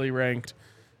properly ranked?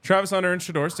 Travis Hunter and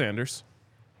Shedeur Sanders.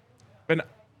 And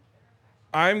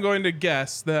I'm going to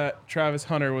guess that Travis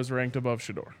Hunter was ranked above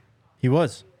Shedeur. He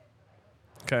was.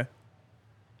 Okay.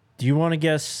 Do you want to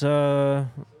guess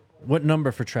what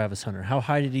number for Travis Hunter? How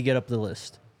high did he get up the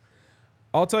list?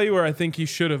 I'll tell you where I think he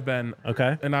should have been.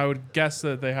 Okay. And I would guess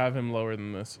that they have him lower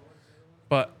than this.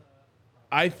 But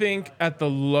I think at the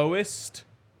lowest,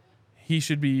 he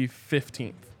should be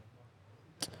 15th.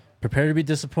 Prepare to be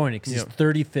disappointed because he's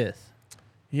 35th.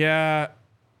 Yeah.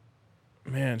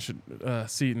 Man,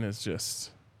 Seton is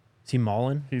just... Is he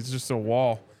mauling? He's just a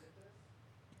wall.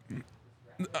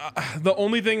 The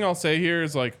only thing I'll say here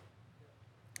is, like,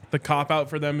 the cop-out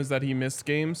for them is that he missed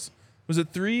games. Was it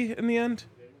 3 in the end?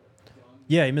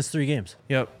 Yeah, he missed 3 games.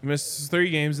 Yep, missed 3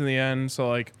 games in the end. So,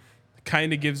 like,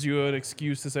 kind of gives you an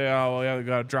excuse to say, oh, well, yeah, we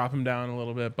got to drop him down a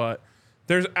little bit. But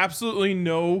there's absolutely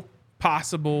no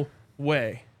possible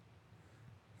way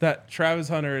that Travis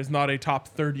Hunter is not a top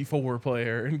 34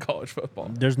 player in college football.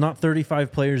 There's not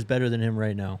 35 players better than him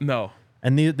right now. No.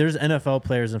 And there's NFL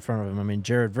players in front of him. I mean,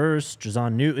 Jared Verse,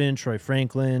 Jazon Newton, Troy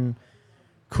Franklin,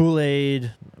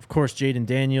 Kool-Aid, of course, Jaden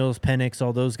Daniels, Penix,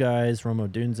 all those guys, Romo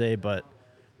Dunze. But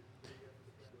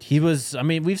he was, I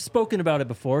mean, we've spoken about it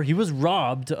before. He was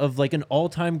robbed of like an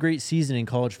all-time great season in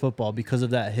college football because of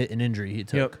that hit and injury he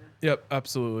took. Yep,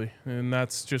 absolutely. And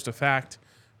that's just a fact.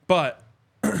 But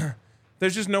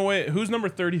there's just no way. Who's number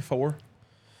 34?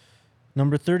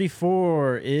 Number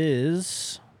 34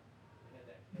 is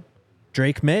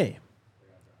Drake May.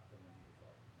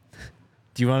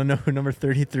 Do you want to know who number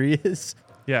 33 is?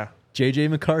 Yeah.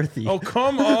 JJ McCarthy. Oh,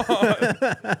 come on.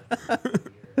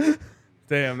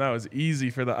 Damn, that was easy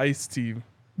for the ICE team.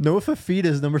 Noah Fafita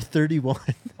is number 31.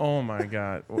 Oh, my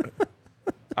God.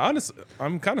 Honestly,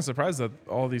 I'm kind of surprised that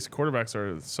all these quarterbacks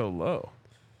are so low.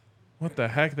 What the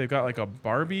heck? They've got like a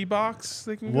Barbie box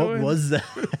they can go in? What was that?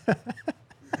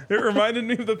 It reminded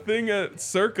me of the thing at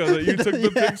Circa that you took the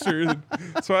picture.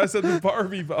 That's why I said the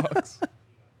Barbie box.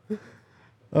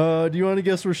 Do you want to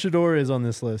guess where Shedeur is on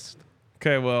this list?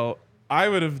 Okay, well, I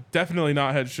would have definitely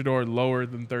not had Shedeur lower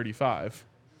than 35.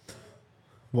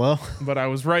 Well, but I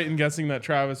was right in guessing that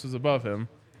Travis was above him.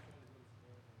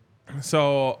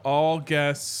 So I'll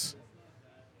guess.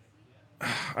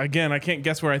 Again, I can't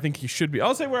guess where I think he should be.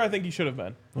 I'll say where I think he should have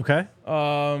been. okay.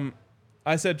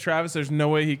 I said Travis, there's no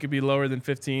way he could be lower than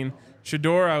 15.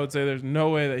 Shedeur, I would say there's no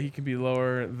way that he could be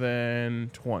lower than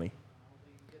 20.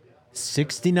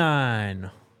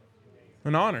 69.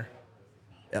 An honor.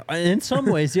 In some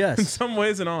ways, In yes. some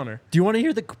ways, an honor. Do you want to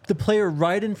hear the player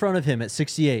right in front of him at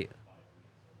 68?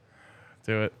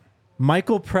 Do it.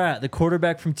 Michael Pratt, the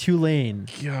quarterback from Tulane.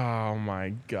 Oh,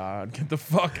 my God. Get the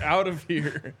fuck out of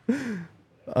here.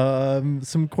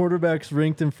 Some quarterbacks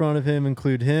ranked in front of him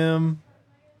include him.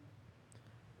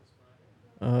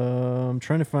 I'm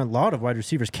trying to find a lot of wide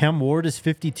receivers. Cam Ward is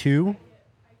 52.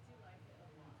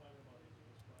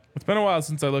 It's been a while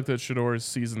since I looked at Shedeur's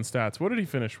season stats. What did he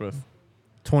finish with?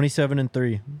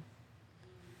 27-3.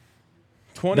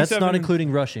 27. That's not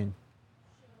including rushing.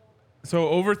 So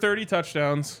over 30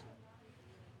 touchdowns,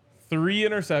 3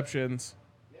 interceptions.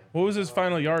 What was his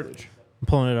final yardage? I'm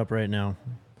pulling it up right now.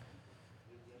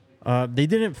 They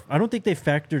didn't. I don't think they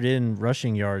factored in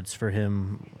rushing yards for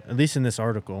him, at least in this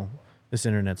article. This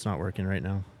internet's not working right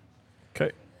now.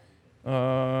 Okay.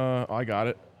 I got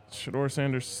it. Shedeur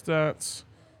Sanders stats.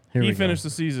 Here we He go. finished the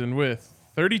season with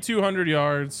 3,200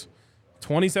 yards,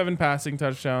 27 passing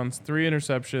touchdowns, 3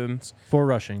 interceptions, 4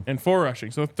 rushing. and 4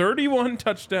 rushing. So 31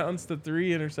 touchdowns to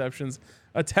 3 interceptions,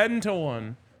 a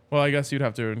 10-1. Well, I guess you'd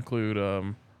have to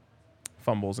include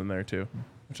fumbles in there too,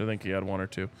 which I think he had 1 or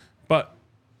 2. But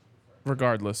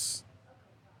regardless,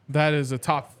 that is a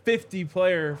top 50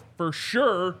 player for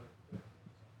sure.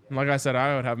 And like I said,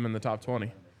 I would have him in the top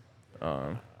 20.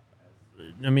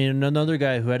 I mean, another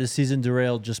guy who had his season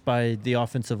derailed just by the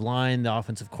offensive line, the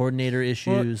offensive coordinator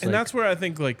issues. And that's where I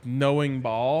think like knowing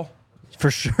ball for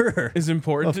sure is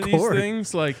important to these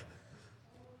things. Like,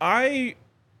 I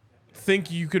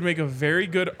think you could make a very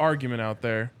good argument out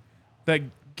there that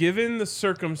given the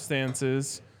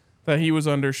circumstances that he was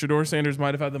under, Shedeur Sanders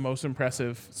might have had the most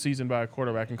impressive season by a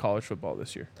quarterback in college football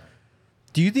this year.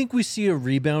 Do you think we see a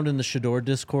rebound in the Shedeur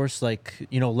discourse? Like,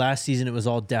 last season it was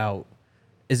all doubt.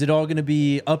 Is it all going to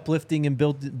be uplifting and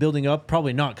building up?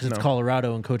 Probably not, because it's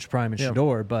Colorado and Coach Prime and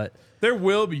Shedeur. But there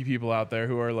will be people out there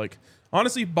who are like,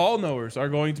 honestly, ball knowers are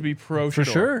going to be pro Shedeur. For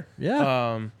sure,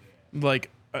 yeah.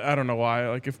 Like, I don't know why.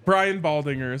 Like, if Brian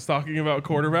Baldinger is talking about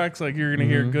quarterbacks, like, you're going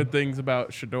to hear good things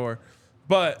about Shedeur.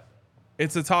 But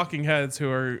it's the talking heads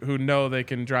who know they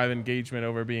can drive engagement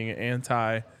over being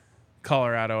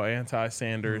anti-Colorado,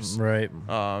 anti-Sanders, right?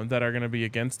 That are going to be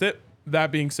against it.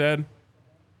 That being said,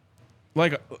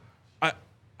 like,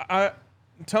 I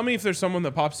tell me if there's someone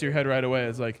that pops to your head right away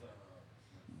is like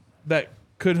that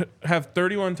could have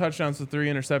 31 touchdowns to 3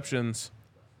 interceptions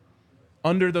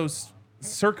under those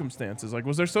circumstances. Like,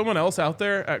 was there someone else out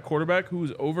there at quarterback who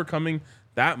was overcoming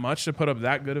that much to put up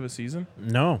that good of a season?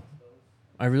 No,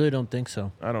 I really don't think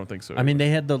so. I don't think so. I mean,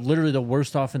 they had literally the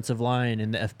worst offensive line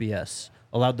in the FBS,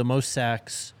 allowed the most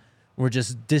sacks, were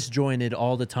just disjointed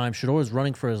all the time. Shedeur was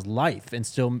running for his life and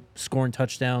still scoring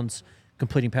touchdowns,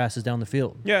 completing passes down the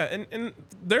field. Yeah, and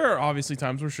there are obviously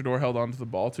times where Shedeur held onto the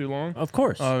ball too long. Of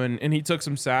course. And he took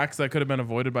some sacks that could have been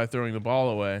avoided by throwing the ball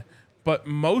away. But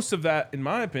most of that, in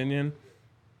my opinion,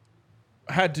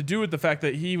 had to do with the fact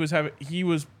that he was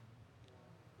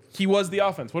the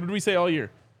offense. What did we say all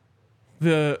year?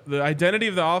 The identity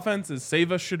of the offense is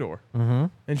save us Shedeur. Mm-hmm.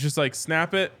 And just like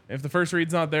snap it. If the first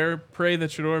read's not there, pray that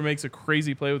Shedeur makes a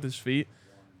crazy play with his feet.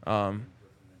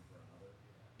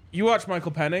 You watch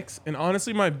Michael Penix, and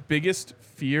honestly, my biggest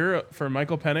fear for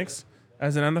Michael Penix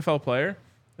as an NFL player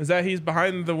is that he's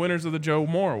behind the winners of the Joe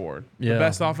Moore Award, the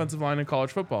best offensive line in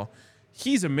college football.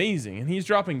 He's amazing, and he's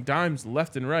dropping dimes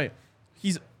left and right.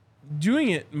 He's doing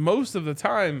it most of the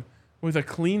time with a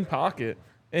clean pocket.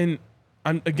 And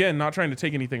I'm, again, not trying to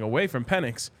take anything away from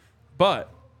Penix, but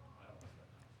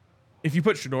if you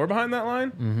put Shedeur behind that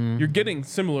line, you're getting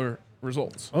similar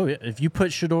results. Oh, yeah. If you put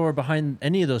Shedeur behind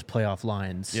any of those playoff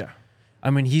lines, yeah.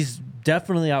 I mean, he's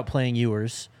definitely outplaying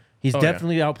Ewers. He's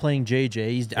definitely outplaying JJ.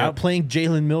 He's outplaying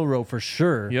Jalen Milroe for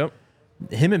sure. Yep.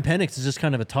 Him and Penix is just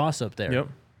kind of a toss-up there. Yep.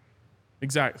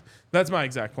 Exact. That's my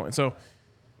exact point. So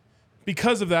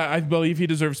because of that, I believe he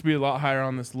deserves to be a lot higher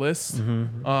on this list.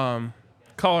 Mm-hmm.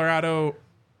 Colorado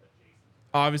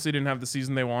obviously didn't have the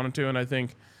season they wanted to, and I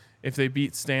think if they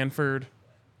beat Stanford,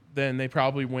 then they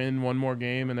probably win one more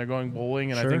game and they're going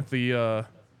bowling. And I think the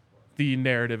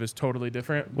narrative is totally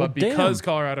different. Well, but because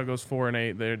Colorado goes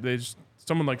 4-8, they just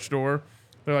someone like Shedeur,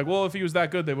 they're like, well, if he was that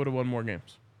good, they would have won more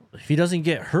games. If he doesn't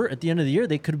get hurt at the end of the year,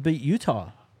 they could have beat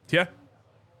Utah. Yeah,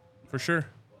 for sure.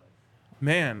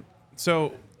 Man,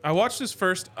 so I watched this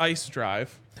first ice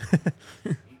drive.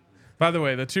 By the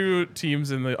way, the two teams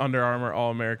in the Under Armour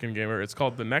All-American game, it's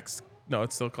called the Next. No,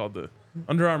 it's still called the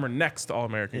Under Armour Next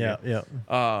All-American game.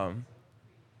 Yeah.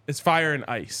 It's Fire and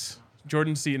Ice.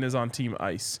 Jordan Seaton is on Team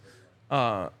Ice.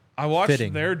 I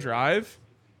watched their drive,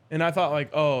 and I thought, like,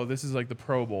 oh, this is like the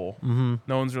Pro Bowl. Mm-hmm.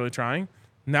 No one's really trying.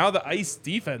 Now the Ice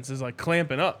defense is, like,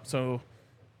 clamping up. So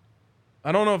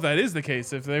I don't know if that is the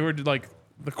case. If they were, like,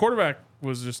 the quarterback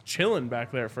was just chilling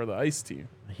back there for the Ice team.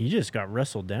 He just got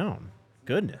wrestled down.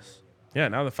 Goodness. Yeah,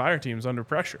 now the Fire team's under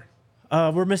pressure.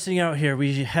 We're missing out here.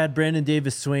 We had Brandon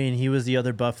Davis Swain. He was the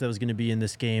other buff that was going to be in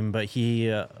this game, but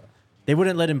they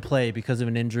wouldn't let him play because of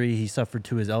an injury he suffered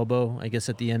to his elbow, I guess,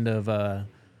 at the end of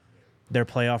their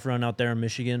playoff run out there in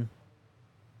Michigan.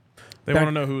 They want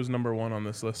to know who was number one on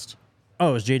this list.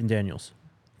 Oh, it was Jaden Daniels.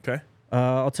 Okay.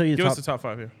 I'll tell you Give us the top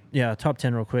 5 here. Yeah, top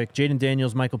 10 real quick. Jaden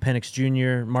Daniels, Michael Penix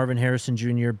Jr., Marvin Harrison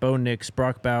Jr., Bo Nix,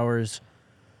 Brock Bowers,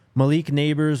 Malik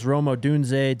Neighbors, Rome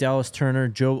Odunze, Dallas Turner,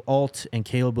 Joe Alt, and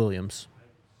Caleb Williams.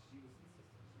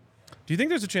 Do you think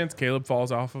there's a chance Caleb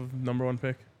falls off of number 1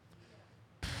 pick?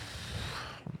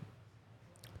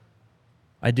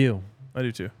 I do. I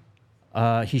do too.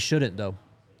 He shouldn't, though.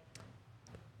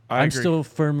 I'm agree. Still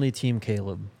firmly Team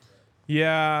Caleb.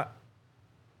 Yeah.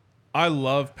 I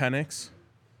love Penix.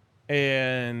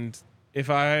 And if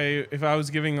I was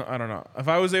giving, I don't know, if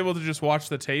I was able to just watch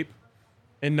the tape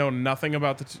and know nothing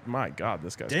about my God,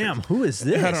 this guy's damn, crazy. Who is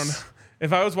this? I don't know.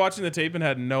 If I was watching the tape and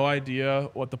had no idea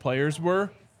what the players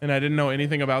were and I didn't know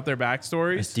anything about their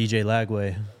backstories. It's DJ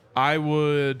Lagway. I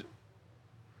would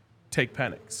take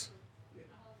Penix.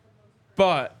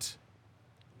 But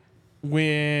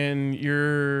when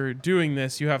you're doing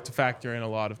this, you have to factor in a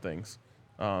lot of things.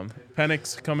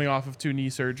 Penix coming off of 2 knee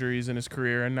surgeries in his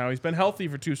career, and now he's been healthy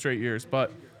for 2 straight years,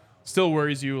 but still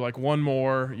worries you. Like one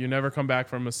more, you never come back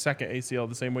from a second ACL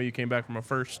the same way you came back from a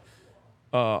first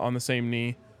on the same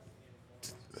knee.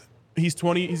 He's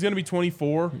 20. He's going to be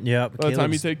 24. Yeah, by the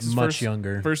time he takes his much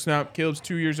younger. first snap. Caleb's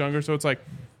 2 years younger, so it's like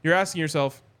you're asking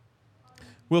yourself,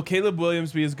 will Caleb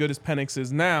Williams be as good as Penix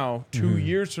is now 2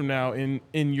 years from now in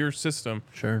your system?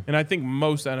 Sure. And I think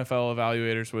most NFL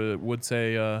evaluators would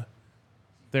say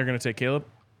they're going to take Caleb.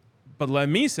 But let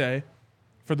me say,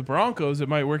 for the Broncos, it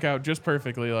might work out just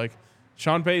perfectly. Like,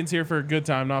 Sean Payton's here for a good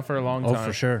time, not for a long time. Oh,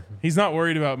 for sure. He's not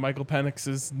worried about Michael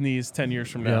Penix's knees 10 years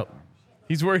from now. Yep.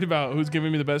 He's worried about who's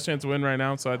giving me the best chance to win right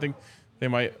now. So I think it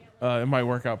might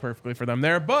work out perfectly for them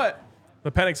there. But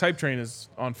the Penix hype train is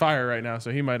on fire right now,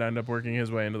 so he might end up working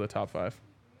his way into the top 5.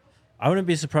 I wouldn't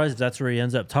be surprised if that's where he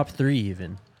ends up. Top 3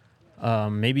 even.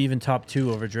 Maybe even top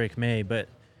 2 over Drake May. But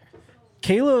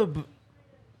Caleb,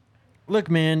 look,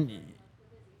 man,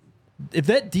 if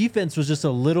that defense was just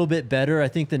a little bit better, I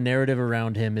think the narrative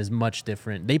around him is much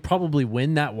different. They probably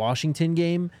win that Washington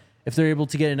game if they're able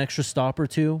to get an extra stop or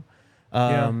 2.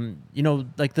 You know,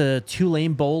 like the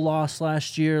Tulane Bowl loss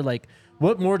last year, like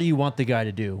what more do you want the guy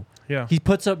to do? Yeah. He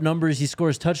puts up numbers, he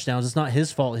scores touchdowns. It's not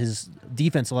his fault. His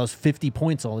defense allows 50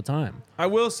 points all the time. I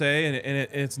will say, and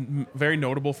it's very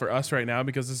notable for us right now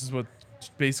because this is what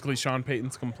basically Sean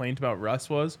Payton's complaint about Russ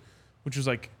was, which was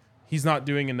like he's not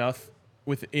doing enough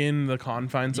within the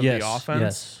confines of the offense.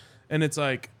 Yes. And it's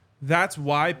like that's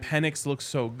why Penix looks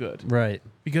so good. Right.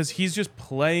 Because he's just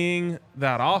playing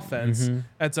that offense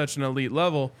at such an elite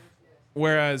level.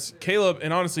 Whereas Caleb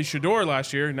and honestly Shador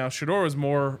last year, now Shador was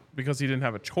more because he didn't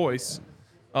have a choice.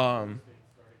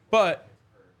 But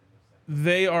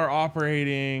they are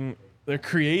operating, they're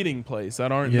creating plays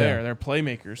that aren't there. They're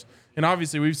playmakers. And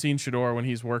obviously we've seen Shador when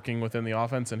he's working within the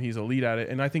offense and he's elite at it.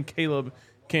 And I think Caleb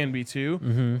can be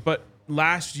too. But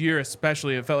last year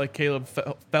especially, it felt like Caleb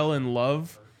fell in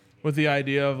love with the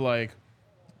idea of like,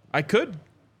 I could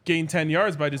gain 10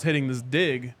 yards by just hitting this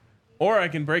dig, or I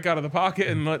can break out of the pocket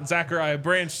and let Zachariah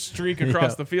Branch streak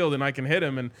across the field and I can hit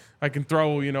him and I can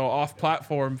throw, off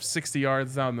platform 60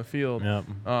 yards down the field.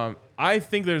 Yep. I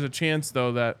think there's a chance,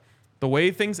 though, that the way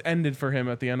things ended for him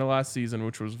at the end of last season,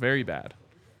 which was very bad,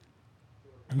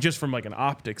 just from like an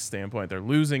optics standpoint, they're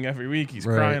losing every week. He's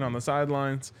crying on the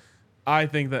sidelines. I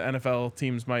think that NFL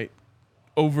teams might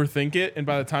overthink it, and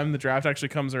by the time the draft actually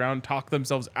comes around, talk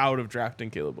themselves out of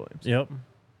drafting Caleb Williams. Yep.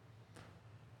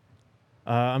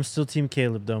 I'm still Team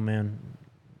Caleb, though, man.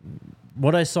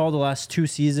 What I saw the last 2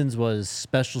 seasons was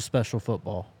special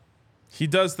football. He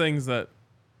does things that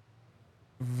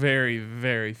very,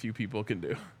 very few people can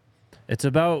do.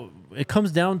 It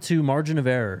comes down to margin of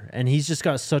error, and he's just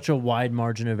got such a wide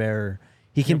margin of error.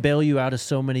 He can bail you out of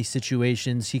so many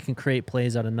situations. He can create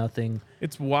plays out of nothing.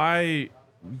 It's why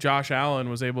Josh Allen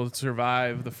was able to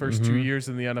survive the first 2 years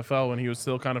in the NFL when he was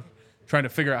still kind of trying to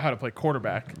figure out how to play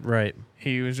quarterback. Right.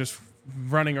 He was just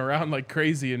running around like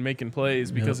crazy and making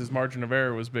plays because his margin of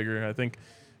error was bigger. I think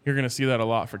you're going to see that a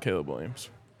lot for Caleb Williams.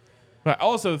 But I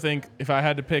also think if I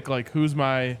had to pick like who's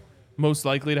my most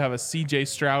likely to have a CJ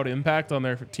Stroud impact on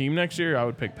their team next year, I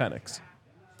would pick Penix.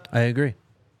 I agree.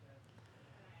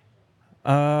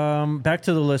 Back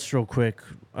to the list real quick.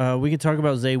 We can talk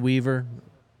about Zay Weaver.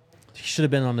 He should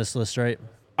have been on this list, right?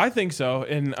 I think so.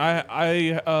 And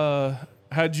I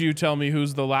had you tell me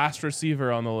who's the last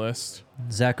receiver on the list.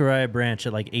 Zachariah Branch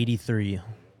at like 83.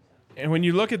 And when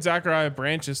you look at Zachariah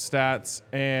Branch's stats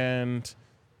and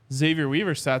Xavier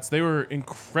Weaver's stats, they were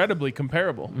incredibly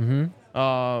comparable.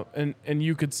 And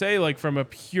you could say, like, from a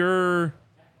pure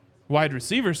wide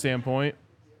receiver standpoint,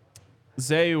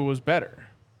 Zay was better.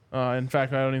 In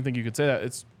fact, I don't even think you could say that.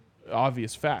 It's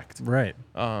obvious fact. Right.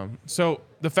 So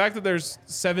the fact that there's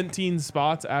 17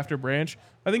 spots after Branch,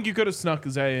 I think you could have snuck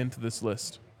Zay into this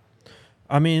list.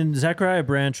 I mean, Zachariah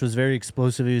Branch was very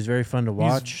explosive. He was very fun to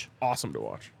watch. He's awesome to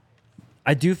watch.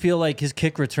 I do feel like his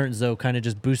kick returns, though, kind of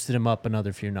just boosted him up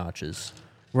another few notches.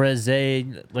 Whereas Zay,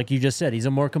 like you just said, he's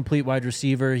a more complete wide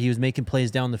receiver. He was making plays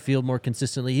down the field more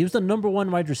consistently. He was the number 1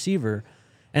 wide receiver.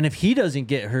 And if he doesn't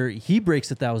get hurt, he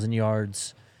breaks 1,000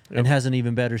 yards and has an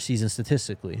even better season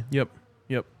statistically. Yep.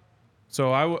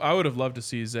 So I would have loved to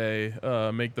see Zay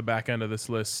make the back end of this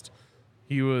list.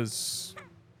 He was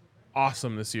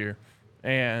awesome this year.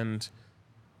 And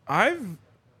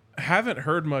haven't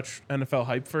heard much NFL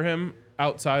hype for him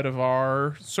outside of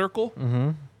our circle.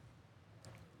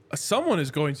 Someone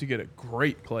is going to get a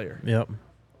great player. Yep.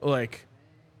 Like,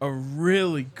 a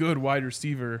really good wide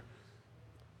receiver.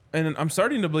 And I'm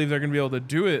starting to believe they're going to be able to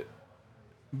do it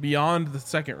beyond the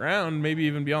second round, maybe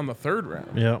even beyond the third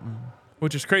round. Yep.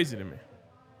 Which is crazy to me.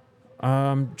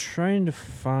 I'm trying to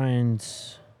find.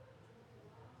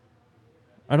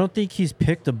 I don't think he's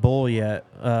picked a bowl yet.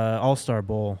 All-Star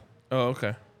Bowl. Oh,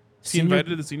 okay. Is he invited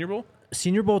to the Senior Bowl?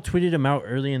 Senior Bowl tweeted him out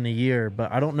early in the year,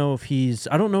 but I don't know if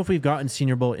we've gotten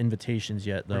Senior Bowl invitations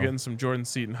yet, though. We're getting some Jordan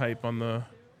Seaton hype on the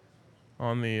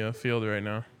field right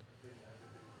now.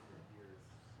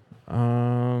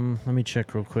 Let me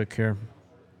check real quick here.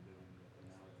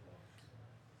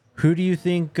 Who do you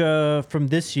think from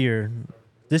this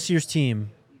year's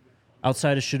team,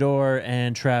 outside of Shador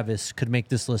and Travis, could make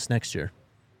this list next year?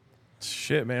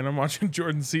 Shit, man, I'm watching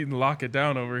Jordan Seaton lock it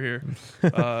down over here,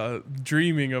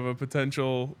 dreaming of a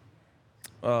potential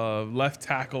left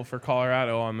tackle for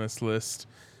Colorado on this list.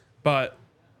 But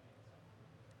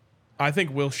I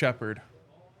think Will Shepherd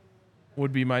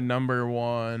would be my number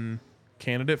one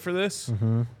candidate for this.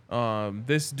 Mm-hmm.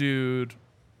 This dude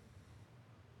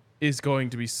is going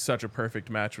to be such a perfect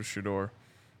match with Shador.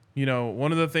 You know,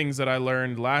 one of the things that I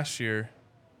learned last year,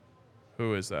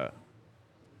 who is that?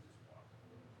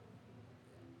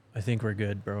 I think we're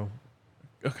good, bro.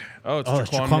 Okay. Oh, it's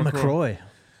Jaquan McCroy.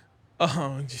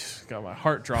 Oh, just got my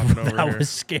heart dropping over That here. was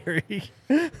scary.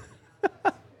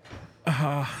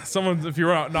 Someone, if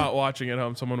you're not watching at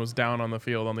home, someone was down on the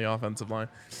field on the offensive line.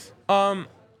 One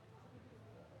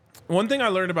thing I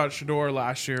learned about Shador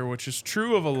last year, which is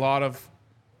true of a lot of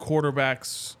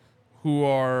quarterbacks who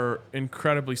are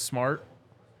incredibly smart,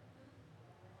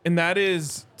 and that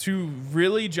is to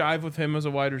really jive with him as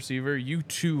a wide receiver, you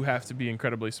too have to be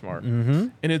incredibly smart. Mm-hmm.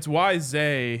 And it's why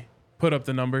Zay put up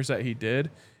the numbers that he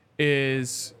did,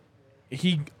 is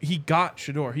he got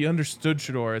Shador. He understood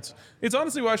Shador. It's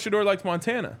honestly why Shador liked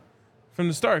Montana from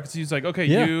the start, because he's like, okay,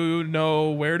 you know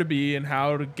where to be and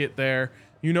how to get there.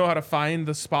 You know how to find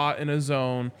the spot in a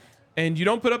zone. And you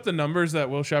don't put up the numbers that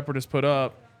Will Shepherd has put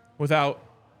up without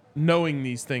knowing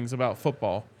these things about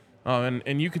football.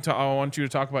 And you can talk. I want you to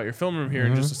talk about your film room here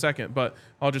in just a second, but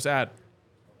I'll just add,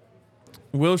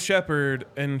 Will Shepherd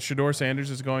and Shador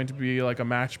Sanders is going to be like a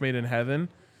match made in heaven,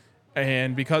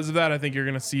 and because of that, I think you're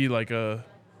going to see like a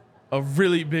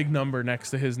really big number next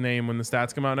to his name when the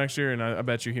stats come out next year, and I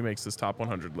bet you he makes this top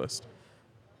 100 list.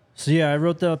 So yeah, I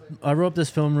wrote up this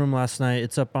film room last night.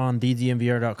 It's up on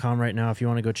thedmvr.com right now if you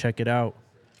want to go check it out.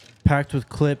 Packed with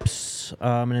clips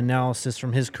and analysis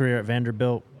from his career at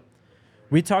Vanderbilt.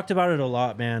 We talked about it a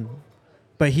lot, man.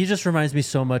 But he just reminds me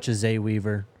so much of Zay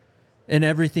Weaver in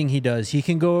everything he does. He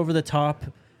can go over the top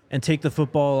and take the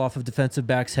football off of defensive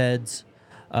backs' heads.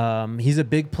 He's a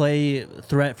big play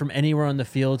threat from anywhere on the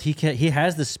field. He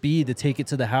has the speed to take it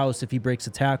to the house if he breaks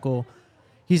a tackle.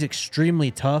 He's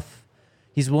extremely tough.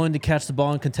 He's willing to catch the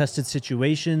ball in contested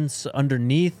situations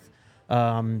underneath,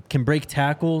 can break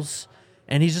tackles,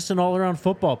 and he's just an all-around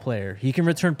football player. He can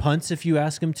return punts if you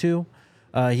ask him to.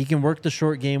 He can work the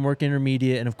short game, work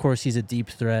intermediate, and, of course, he's a deep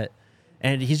threat.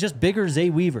 And he's just bigger Zay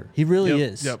Weaver. He really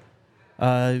is.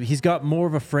 Yep. He's got more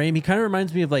of a frame. He kind of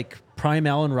reminds me of, like, prime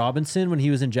Allen Robinson when he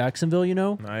was in Jacksonville, you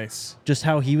know? Nice. Just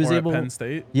how he was or able at Penn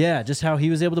State. Yeah, just how he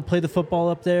was able to play the football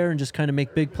up there and just kind of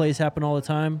make big plays happen all the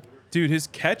time. Dude, his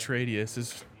catch radius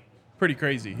is pretty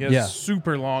crazy. He has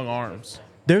super long arms.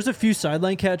 There's a few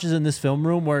sideline catches in this film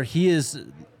room where he is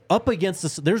up against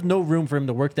this. There's no room for him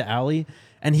to work the alley,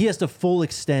 and he has to full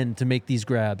extend to make these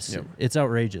grabs. Yep. It's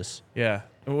outrageous. Yeah.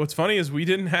 And what's funny is we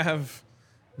didn't have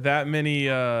that many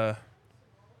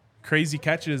crazy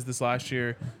catches this last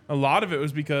year. A lot of it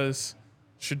was because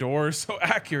Shador is so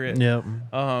accurate. Yep.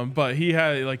 But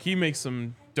he makes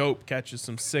some dope catches,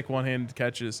 some sick one-handed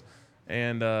catches.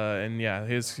 And yeah,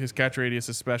 his catch radius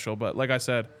is special. But like I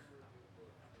said,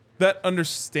 that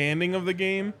understanding of the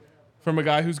game from a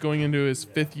guy who's going into his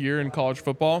 5th year in college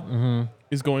football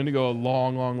is going to go a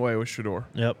long, long way with Shador.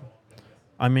 Yep.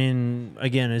 I mean,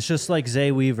 again, it's just like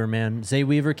Zay Weaver, man. Zay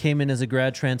Weaver came in as a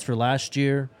grad transfer last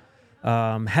year,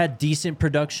 had decent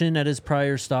production at his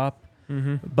prior stop,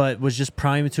 but was just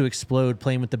primed to explode,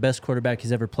 playing with the best quarterback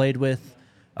he's ever played with,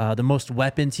 the most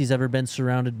weapons he's ever been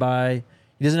surrounded by.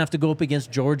 He doesn't have to go up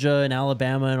against Georgia and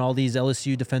Alabama and all these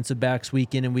LSU defensive backs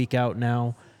week in and week out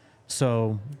now.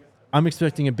 So I'm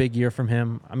expecting a big year from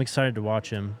him. I'm excited to watch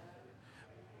him.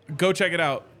 Go check it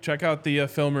out. Check out the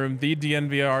film room,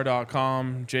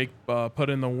 thednvr.com. Jake put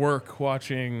in the work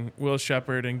watching Will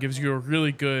Shepherd and gives you a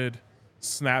really good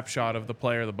snapshot of the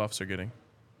player the Buffs are getting.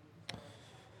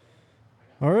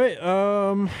 All right.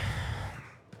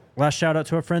 Last shout out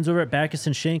to our friends over at Backus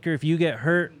and Shanker. If you get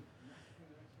hurt,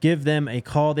 give them a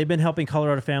call. They've been helping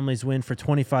Colorado families win for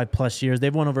 25 plus years.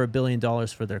 They've won over $1 billion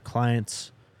for their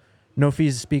clients. No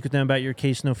fees to speak with them about your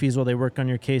case. No fees while they work on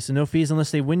your case. And no fees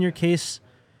unless they win your case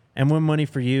and win money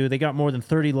for you. They got more than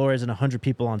 30 lawyers and 100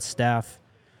 people on staff.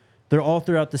 They're all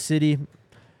throughout the city.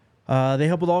 They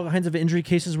help with all kinds of injury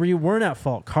cases where you weren't at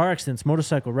fault. Car accidents,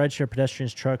 motorcycle, rideshare,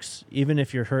 pedestrians, trucks. Even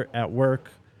if you're hurt at work,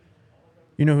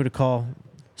 you know who to call.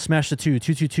 Smash the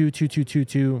 222-2222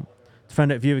 to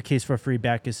find out if you have a case for a free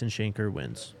Backus and Shanker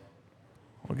wins.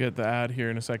 We'll get the ad here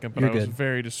in a second, but You're I was good.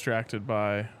 very distracted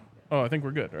by... Oh, I think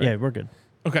we're good, right? Yeah, we're good.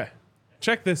 Okay.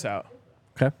 Check this out.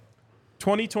 Okay.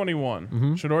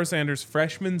 2021, Shedeur Sanders'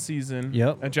 freshman season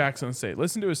at Jackson State.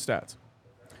 Listen to his stats.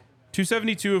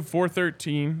 272 of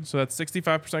 413, so that's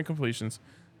 65% completions.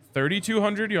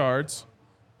 3,200 yards,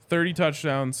 30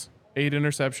 touchdowns, 8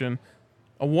 interception,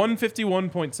 a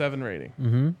 151.7 rating.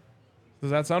 Mm-hmm.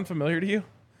 Does that sound familiar to you?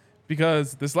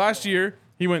 Because this last year,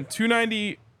 he went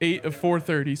 298 of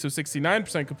 430, so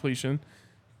 69% completion.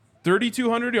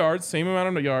 3,200 yards, same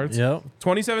amount of yards. Yep.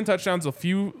 27 touchdowns, a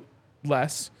few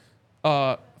less.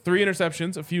 3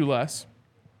 interceptions, a few less.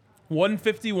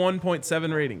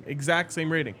 151.7 rating, exact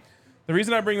same rating. The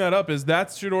reason I bring that up is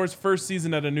that's Shedeur's first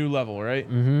season at a new level, right?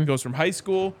 Mm-hmm. He goes from high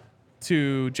school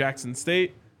to Jackson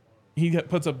State. He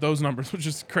puts up those numbers, which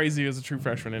is crazy as a true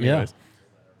freshman anyways. Yeah.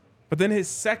 But then his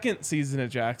second season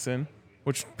at Jackson,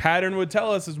 which pattern would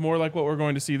tell us is more like what we're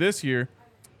going to see this year,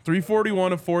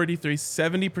 341 of 483,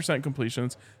 70%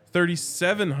 completions,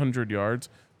 3,700 yards,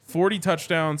 40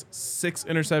 touchdowns, 6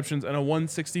 interceptions, and a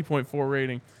 160.4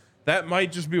 rating. That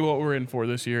might just be what we're in for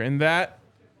this year, and that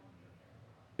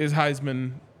is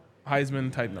Heisman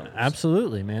type numbers.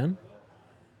 Absolutely, man.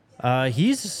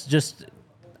 He's just...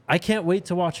 I can't wait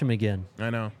to watch him again. I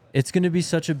know. It's going to be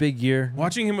such a big year.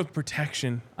 Watching him with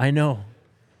protection. I know.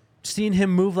 Seeing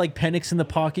him move like Penix in the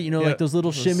pocket, like those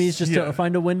little shimmies just to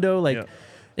find a window.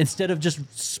 Instead of just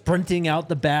sprinting out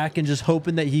the back and just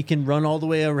hoping that he can run all the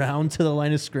way around to the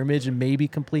line of scrimmage and maybe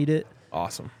complete it.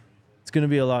 Awesome. It's going to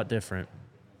be a lot different.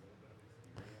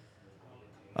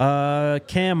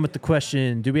 Cam with the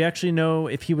question, do we actually know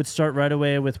if he would start right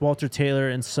away with Walter Taylor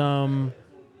and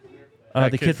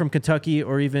the kid from Kentucky,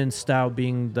 or even Stout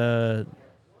being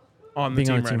on the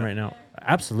team right now?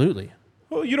 Absolutely.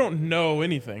 Well, you don't know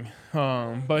anything,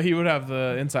 but he would have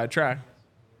the inside track.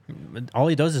 All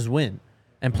he does is win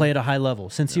and play at a high level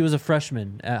since he was a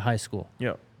freshman at high school.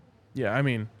 Yep. Yeah, I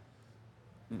mean,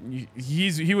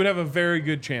 he would have a very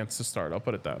good chance to start. I'll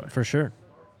put it that way. For sure.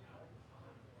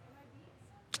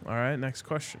 All right, next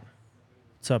question.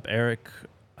 What's up, Eric?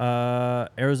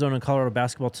 Arizona and Colorado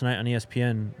basketball tonight on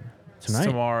ESPN. Tonight? It's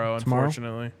tomorrow,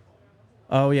 unfortunately.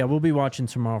 Oh, yeah, we'll be watching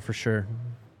tomorrow for sure.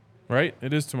 Right?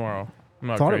 It is tomorrow. I'm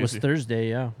not Thought crazy. it was Thursday,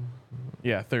 yeah.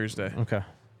 Yeah, Thursday. Okay.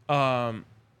 I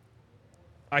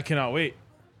cannot wait.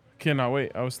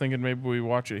 I was thinking maybe we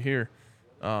watch it here.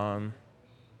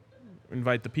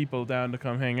 Invite the people down to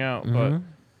come hang out. But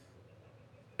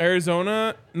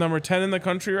Arizona, number 10 in the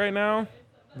country right now,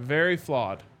 very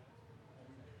flawed.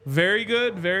 Very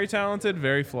good, very talented,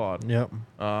 very flawed. Yep.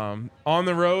 On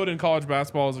the road in college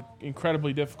basketball is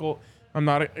incredibly difficult. I'm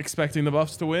not expecting the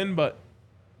Buffs to win, but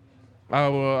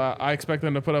I expect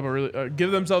them to put up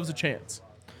give themselves a chance.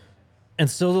 And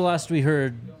still, the last we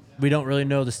heard, we don't really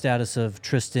know the status of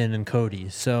Tristan and Cody.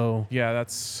 So yeah,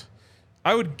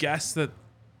 I would guess that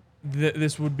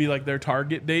this would be like their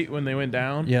target date when they went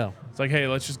down. Yeah. It's like, hey,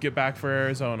 let's just get back for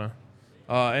Arizona.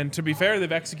 And to be fair, they've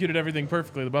executed everything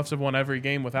perfectly. The Buffs have won every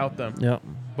game without them. Yep.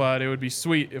 But it would be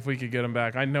sweet if we could get them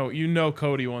back. I know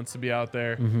Cody wants to be out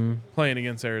there playing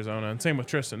against Arizona, and same with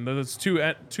Tristan. There's two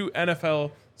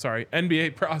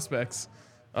NBA prospects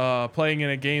playing in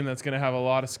a game that's going to have a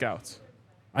lot of scouts.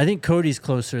 I think Cody's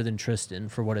closer than Tristan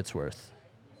for what it's worth.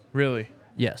 Really?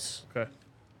 Yes. Okay.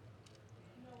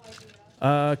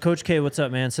 Coach K, what's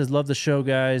up, man? Says, love the show,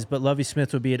 guys, but Lovie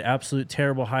Smith would be an absolute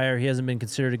terrible hire. He hasn't been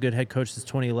considered a good head coach since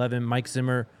 2011. Mike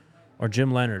Zimmer or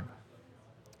Jim Leonard?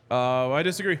 I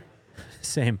disagree.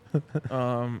 Same.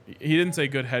 He didn't say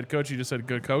good head coach. He just said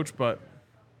good coach, but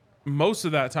most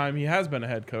of that time he has been a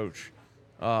head coach.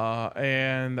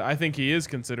 And I think he is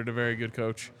considered a very good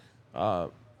coach.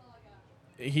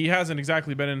 He hasn't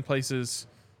exactly been in places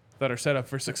that are set up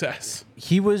for success.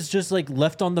 He was just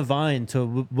left on the vine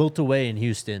to wilt away in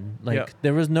Houston.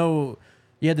 There was no,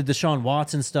 you had the Deshaun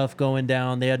Watson stuff going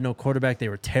down. They had no quarterback. They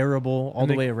were terrible all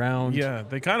the way around. Yeah,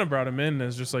 they kind of brought him in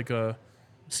as just like a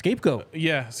scapegoat.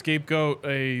 Yeah, scapegoat,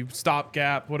 a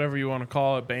stopgap, whatever you want to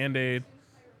call it, Band-Aid.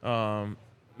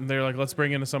 They're like, let's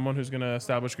bring in someone who's going to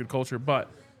establish good culture. But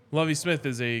Lovie Smith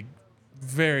is a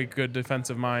very good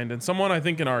defensive mind, and someone I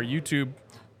think in our YouTube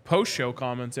post-show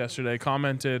comments yesterday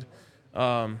commented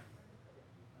Warren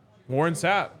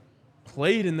Sapp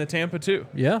played in the Tampa 2.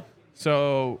 Yeah.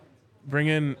 So bring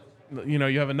in,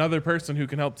 you have another person who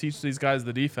can help teach these guys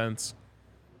the defense.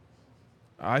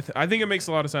 I think it makes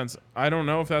a lot of sense. I don't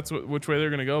know if that's which way they're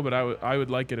going to go, but I would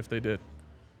like it if they did.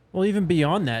 Well, even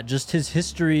beyond that, just his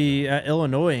history at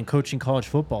Illinois and coaching college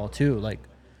football too. Like,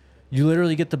 you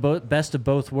literally get the best of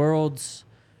both worlds.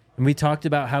 And we talked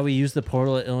about how he used the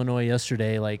portal at Illinois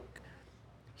yesterday. Like,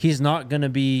 he's not going to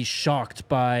be shocked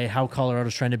by how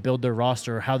Colorado's trying to build their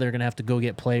roster or how they're going to have to go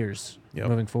get players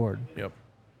moving forward. Yep.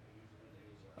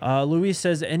 Luis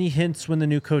says, any hints when the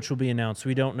new coach will be announced?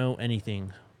 We don't know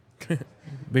anything.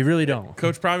 We really don't.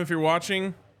 Coach Prime, if you're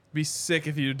watching, be sick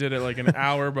if you did it like an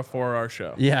hour before our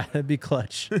show. Yeah, that'd be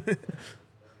clutch.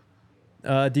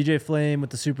 DJ Flame with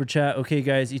the super chat. Okay,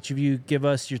 guys, each of you give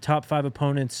us your top 5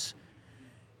 opponents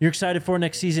you're excited for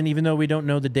next season, even though we don't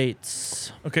know the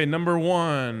dates. Okay, number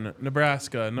 1,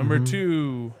 Nebraska. Number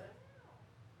 2,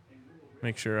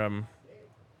 make sure I'm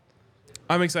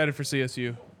excited for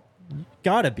CSU.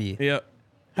 Gotta be. Yep.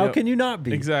 How can you not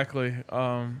be? Exactly.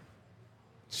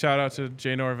 Shout out to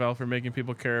Jay Norvell for making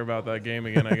people care about that game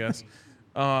again, I guess.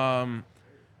 All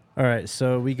right,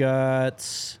 so we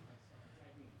got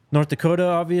North Dakota,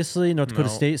 obviously. North Dakota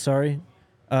State, sorry.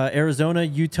 Arizona,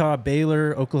 Utah,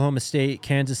 Baylor, Oklahoma State,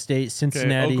 Kansas State,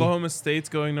 Cincinnati. Okay, Oklahoma State's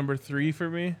going number 3 for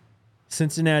me.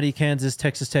 Cincinnati, Kansas,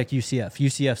 Texas Tech, UCF.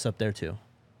 UCF's up there too.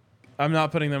 I'm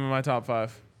not putting them in my top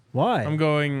 5. Why? I'm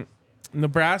going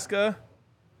Nebraska,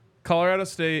 Colorado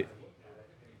State,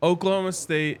 Oklahoma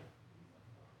State,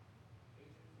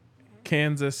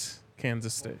 Kansas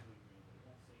State.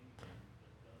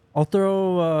 I'll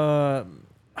throw.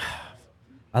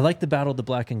 I like the battle of the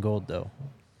black and gold, though.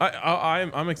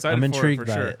 I'm excited. I'm intrigued for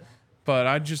by sure. it. But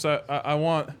I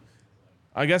want.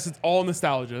 I guess it's all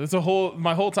nostalgia. It's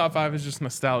my whole top 5 is just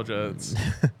nostalgia. It's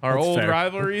our old fair.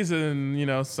 rivalries and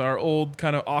it's our old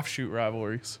kind of offshoot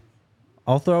rivalries.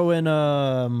 I'll throw in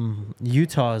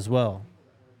Utah as well.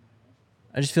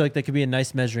 I just feel like that could be a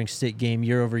nice measuring stick game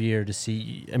year over year to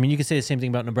see. I mean, you could say the same thing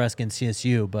about Nebraska and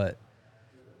CSU, but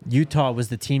Utah was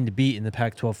the team to beat in the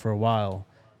Pac-12 for a while,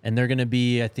 and they're going to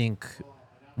be, I think,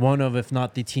 one of, if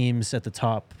not the teams at the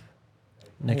top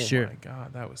next year. Oh my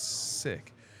God, that was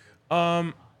sick.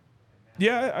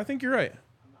 Yeah, I think you're right.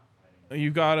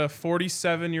 You got a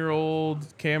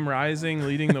 47-year-old Cam Rising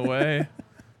leading the way.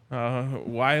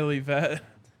 Wiley vet.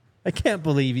 I can't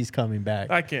believe he's coming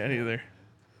back. I can't either.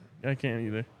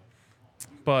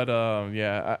 But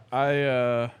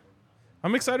yeah,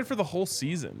 I'm excited for the whole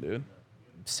season, dude.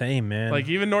 Same, man. Like,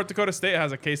 even North Dakota State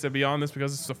has a case to be on this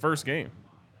because it's the first game.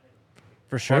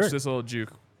 For sure. Watch this little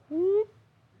juke. Whoop.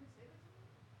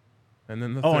 And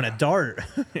then and a dart.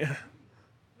 Yeah.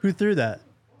 Who threw that?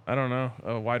 I don't know.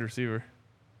 A wide receiver.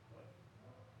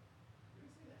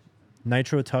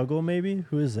 Nitro Tuggle, maybe?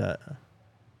 Who is that?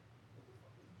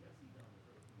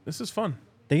 This is fun.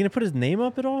 They gonna put his name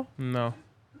up at all? No.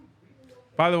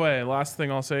 By the way, last thing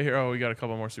I'll say here. Oh, we got a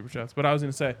couple more super chats. But I was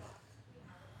gonna say,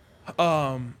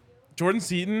 Jordan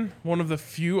Seaton, one of the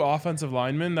few offensive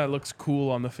linemen that looks cool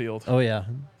on the field. Oh yeah,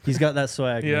 he's got that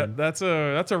swag. Yeah, man. that's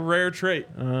a rare trait.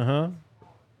 Warren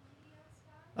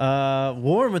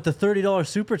with the $30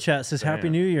 super chat says, Damn. Happy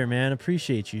New Year, man.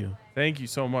 Appreciate you. Thank you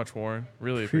so much, Warren.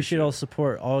 Really Appreciate all the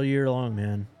support all year long,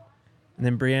 man. And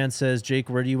then Brianne says, Jake,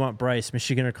 where do you want Bryce,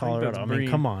 Michigan or Colorado? I mean, Breen.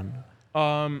 come on.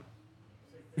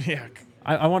 Yeah.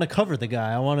 I want to cover the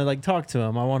guy. I want to talk to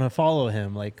him. I want to follow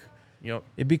him. Yep.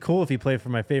 It'd be cool if he played for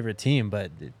my favorite team,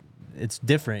 but it's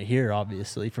different here,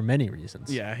 obviously, for many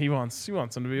reasons. Yeah, he wants him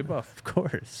to be a buff. Of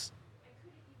course.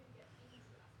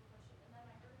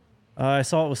 I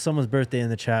saw it was someone's birthday in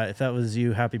the chat. If that was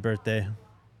you, happy birthday.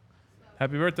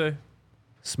 Happy birthday.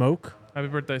 Smoke? Happy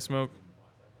birthday, Smoke.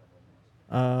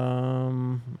 Is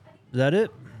that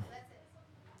it?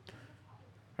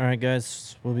 All right,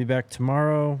 guys. We'll be back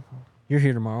tomorrow. You're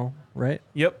here tomorrow, right?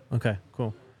 Yep. Okay,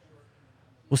 cool.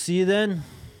 We'll see you then.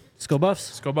 Let's go Buffs.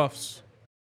 Let's go Buffs.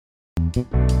 We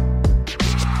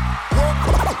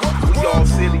all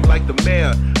silly like the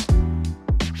mayor.